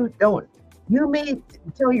 You may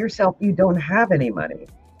tell yourself you don't have any money.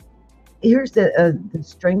 Here's the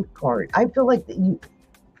Strength card. I feel like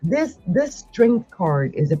this Strength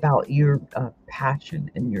card is about your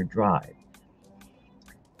passion and your drive.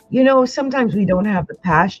 You know, sometimes we don't have the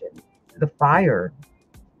passion, the fire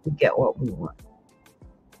to get what we want.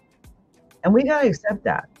 And we got to accept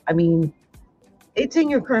that. I mean, it's in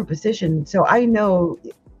your current position. So I know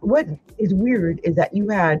what is weird is that you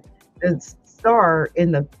had the star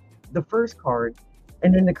in the first card,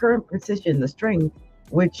 and in the current position, the Strength,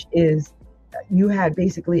 which is you had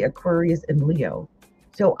basically Aquarius and Leo.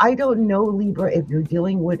 So I don't know, Libra, if you're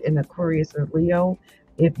dealing with an Aquarius or Leo,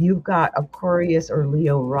 if you've got Aquarius or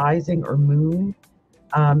Leo rising or moon,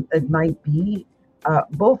 it might be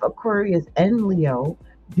both Aquarius and Leo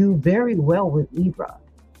do very well with Libra.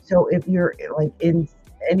 So if you're like in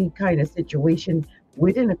any kind of situation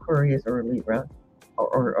with an Aquarius or a Libra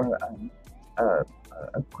or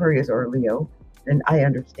Aquarius or Leo, then I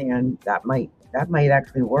understand that might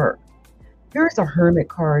actually work. Here's a Hermit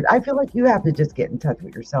card. I feel like you have to just get in touch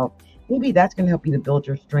with yourself. Maybe that's going to help you to build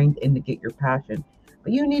your strength and to get your passion.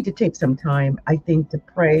 But you need to take some time, I think, to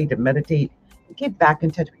pray, to meditate, to get back in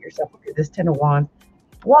touch with yourself. Look at this 10 of Wands,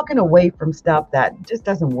 walking away from stuff that just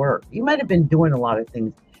doesn't work. You might have been doing a lot of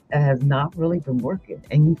things that has not really been working,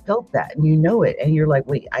 and you felt that, and you know it, and you're like,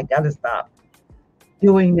 wait, I got to stop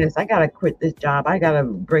doing this. I got to quit this job. I got to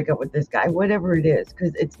break up with this guy, whatever it is,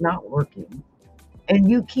 because it's not working. And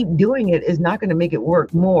you keep doing it is not going to make it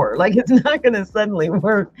work more. Like, it's not going to suddenly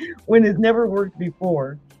work when it's never worked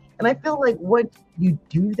before. And I feel like once you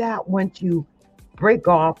do that, once you break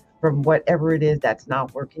off from whatever it is that's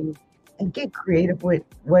not working and get creative with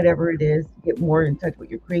whatever it is, get more in touch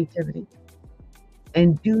with your creativity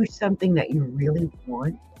and do something that you really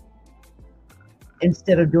want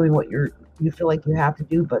instead of doing what you feel like you have to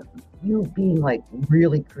do, but you being like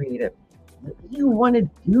really creative. You want to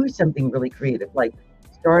do something really creative, like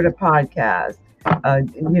start a podcast,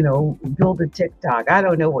 build a TikTok. I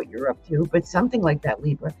don't know what you're up to, but something like that,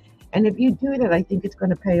 Libra. And if you do that, I think it's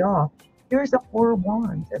going to pay off. Here's the Four of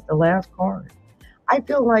Wands. That's the last card. I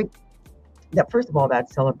feel like that, first of all,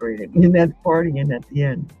 that's celebrating and that's partying at the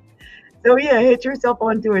end. So yeah, hit yourself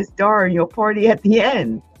onto a star and you'll party at the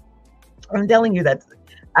end. I'm telling you, that's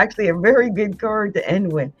actually a very good card to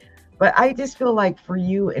end with. But I just feel like for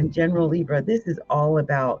you in general, Libra, this is all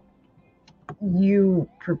about you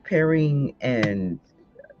preparing and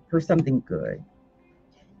for something good.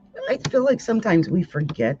 I feel like sometimes we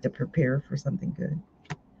forget to prepare for something good.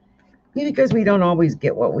 Because we don't always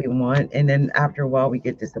get what we want. And then after a while, we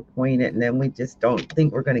get disappointed. And then we just don't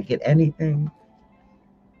think we're going to get anything.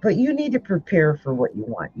 But you need to prepare for what you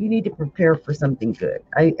want. You need to prepare for something good.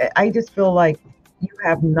 I just feel like you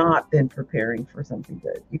have not been preparing for something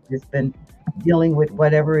good. You've just been dealing with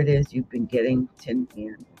whatever it is you've been getting, tin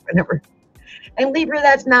cans, whatever. And Libra,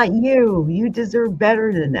 that's not you. You deserve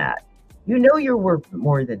better than that. You know you're worth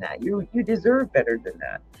more than that. You deserve better than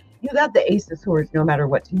that. You got the Ace of Swords no matter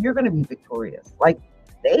what. So you're going to be victorious. Like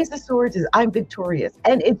the Ace of Swords is I'm victorious.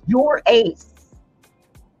 And it's your ace.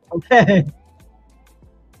 Okay.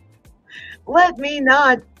 Let me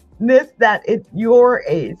not miss that. It's your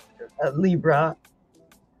ace, Libra.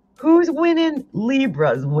 Who's winning?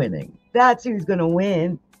 Libra's winning. That's who's going to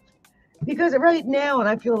win. Because right now, and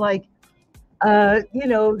I feel like,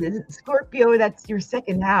 Scorpio, that's your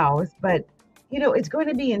second house. But, it's going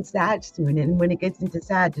to be in Sag soon. And when it gets into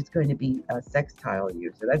Sag, it's going to be a sextile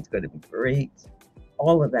year. So that's going to be great.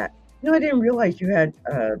 All of that. I didn't realize you had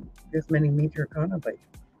this many major arcana, but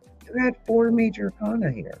you had 4 major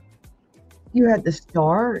arcana here. You had the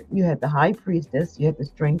Star, you had the High Priestess, you had the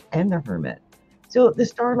Strength, and the Hermit. So the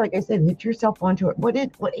star, like I said, hit yourself onto it. What do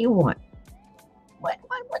you want?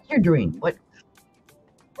 What's your dream? What's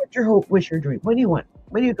your hope? What's your dream? What do you want?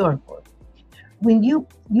 What are you going for? When you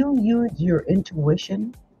use your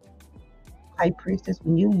intuition, High Priestess,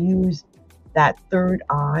 when you use that third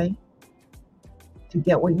eye to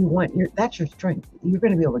get what you want, that's your strength. You're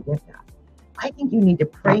going to be able to get that. I think you need to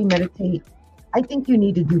pray, meditate. I think you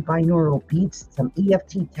need to do binaural beats, some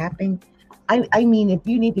EFT tapping. I mean, if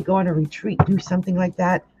you need to go on a retreat, do something like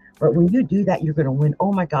that. But when you do that, you're going to win.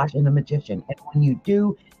 Oh my gosh, and the magician. And when you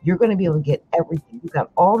do, you're going to be able to get everything. You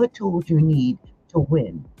got all the tools you need to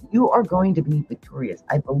win. You are going to be victorious.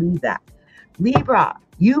 I believe that. Libra,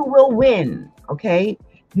 you will win. Okay.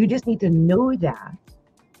 You just need to know that,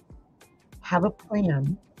 have a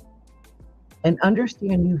plan, and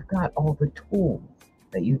understand you've got all the tools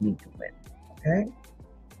that you need to win. Okay.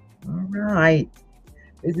 All right.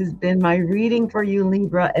 This has been my reading for you,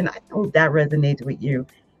 Libra, and I hope that resonates with you.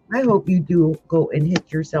 I hope you do go and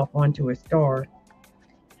hit yourself onto a star,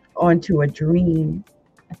 onto a dream.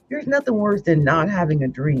 There's nothing worse than not having a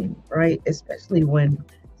dream, right? Especially when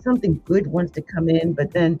something good wants to come in,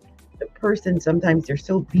 but then the person, sometimes they're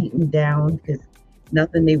so beaten down because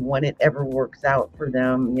nothing they wanted ever works out for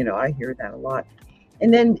them. You know, I hear that a lot.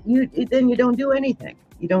 And then you don't do anything.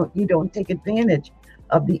 You don't take advantage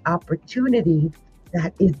of the opportunity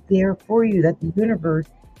that is there for you, that the universe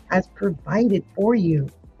has provided for you.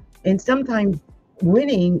 And sometimes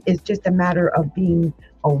winning is just a matter of being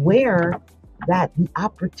aware that the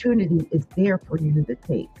opportunity is there for you to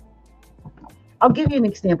take. I'll give you an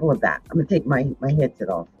example of that. I'm going to take my headset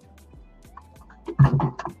off.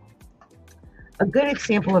 A good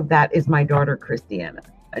example of that is my daughter, Christiana.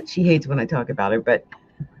 She hates when I talk about her, but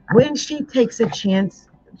when she takes a chance,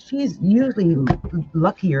 she's usually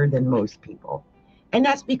luckier than most people. And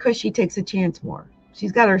that's because she takes a chance more.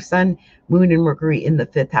 She's got her sun, moon, and Mercury in the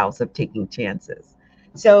 5th house of taking chances.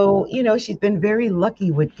 So, you know, she's been very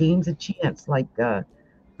lucky with games of chance, like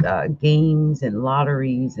games and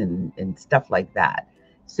lotteries and stuff like that.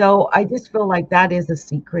 So I just feel like that is a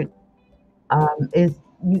secret.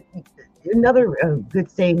 Another good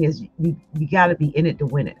saying is you got to be in it to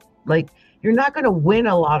win it. Like, you're not going to win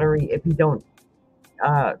a lottery if you don't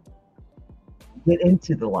get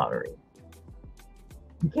into the lottery.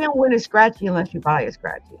 You can't win a scratchy unless you buy a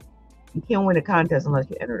scratchy. You can't win a contest unless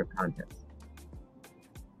you enter a contest.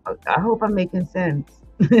 I hope I'm making sense.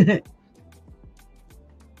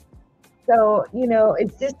 So, you know,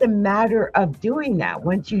 it's just a matter of doing that.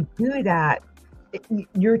 Once you do that,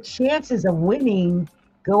 your chances of winning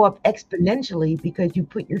go up exponentially because you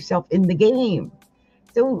put yourself in the game.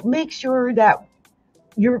 So make sure that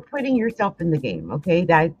you're putting yourself in the game. Okay.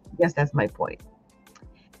 Yes, that's my point.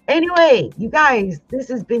 Anyway, you guys, this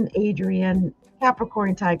has been Adrienne,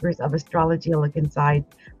 Capricorntigress of Astrology. Look inside.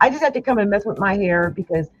 I just had to come and mess with my hair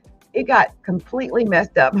because it got completely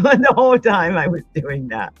messed up the whole time I was doing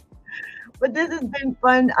that. But this has been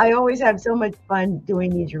fun. I always have so much fun doing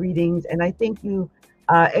these readings. And I thank you,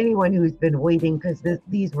 anyone who's been waiting, because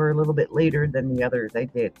these were a little bit later than the others I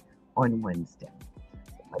did on Wednesday.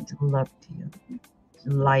 Much love to you.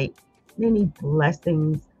 Light, many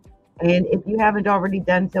blessings. And if you haven't already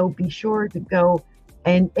done so, be sure to go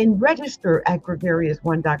and register at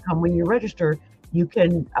gregarious1.com. When you register, you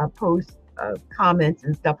can post comments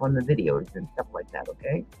and stuff on the videos and stuff like that,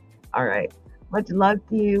 okay? All right. Much love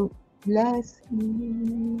to you. Bless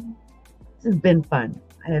you. This has been fun.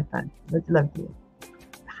 I had fun. Much love to you.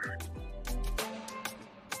 Bye.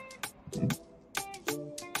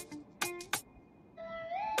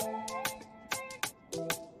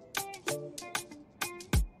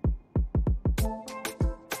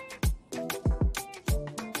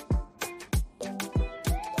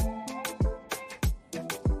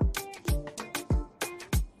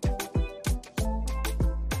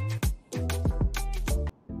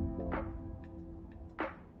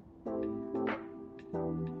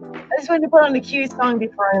 I just wanted to put on the cute song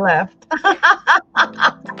before I left.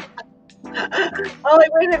 Oh,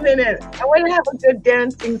 wait a minute. I want to have a good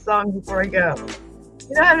dancing song before I go.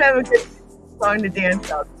 You know how to have a good song to dance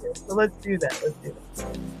out to. So let's do that.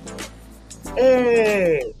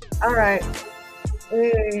 Hey. All right.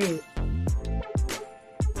 Hey.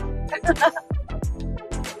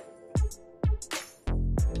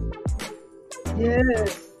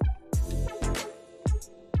 Yes.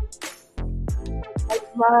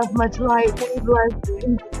 Love, much light, many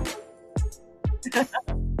blessings.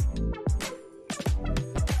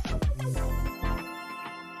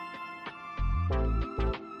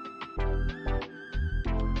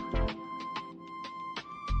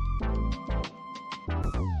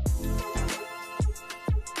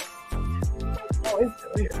 it's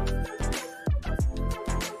still here.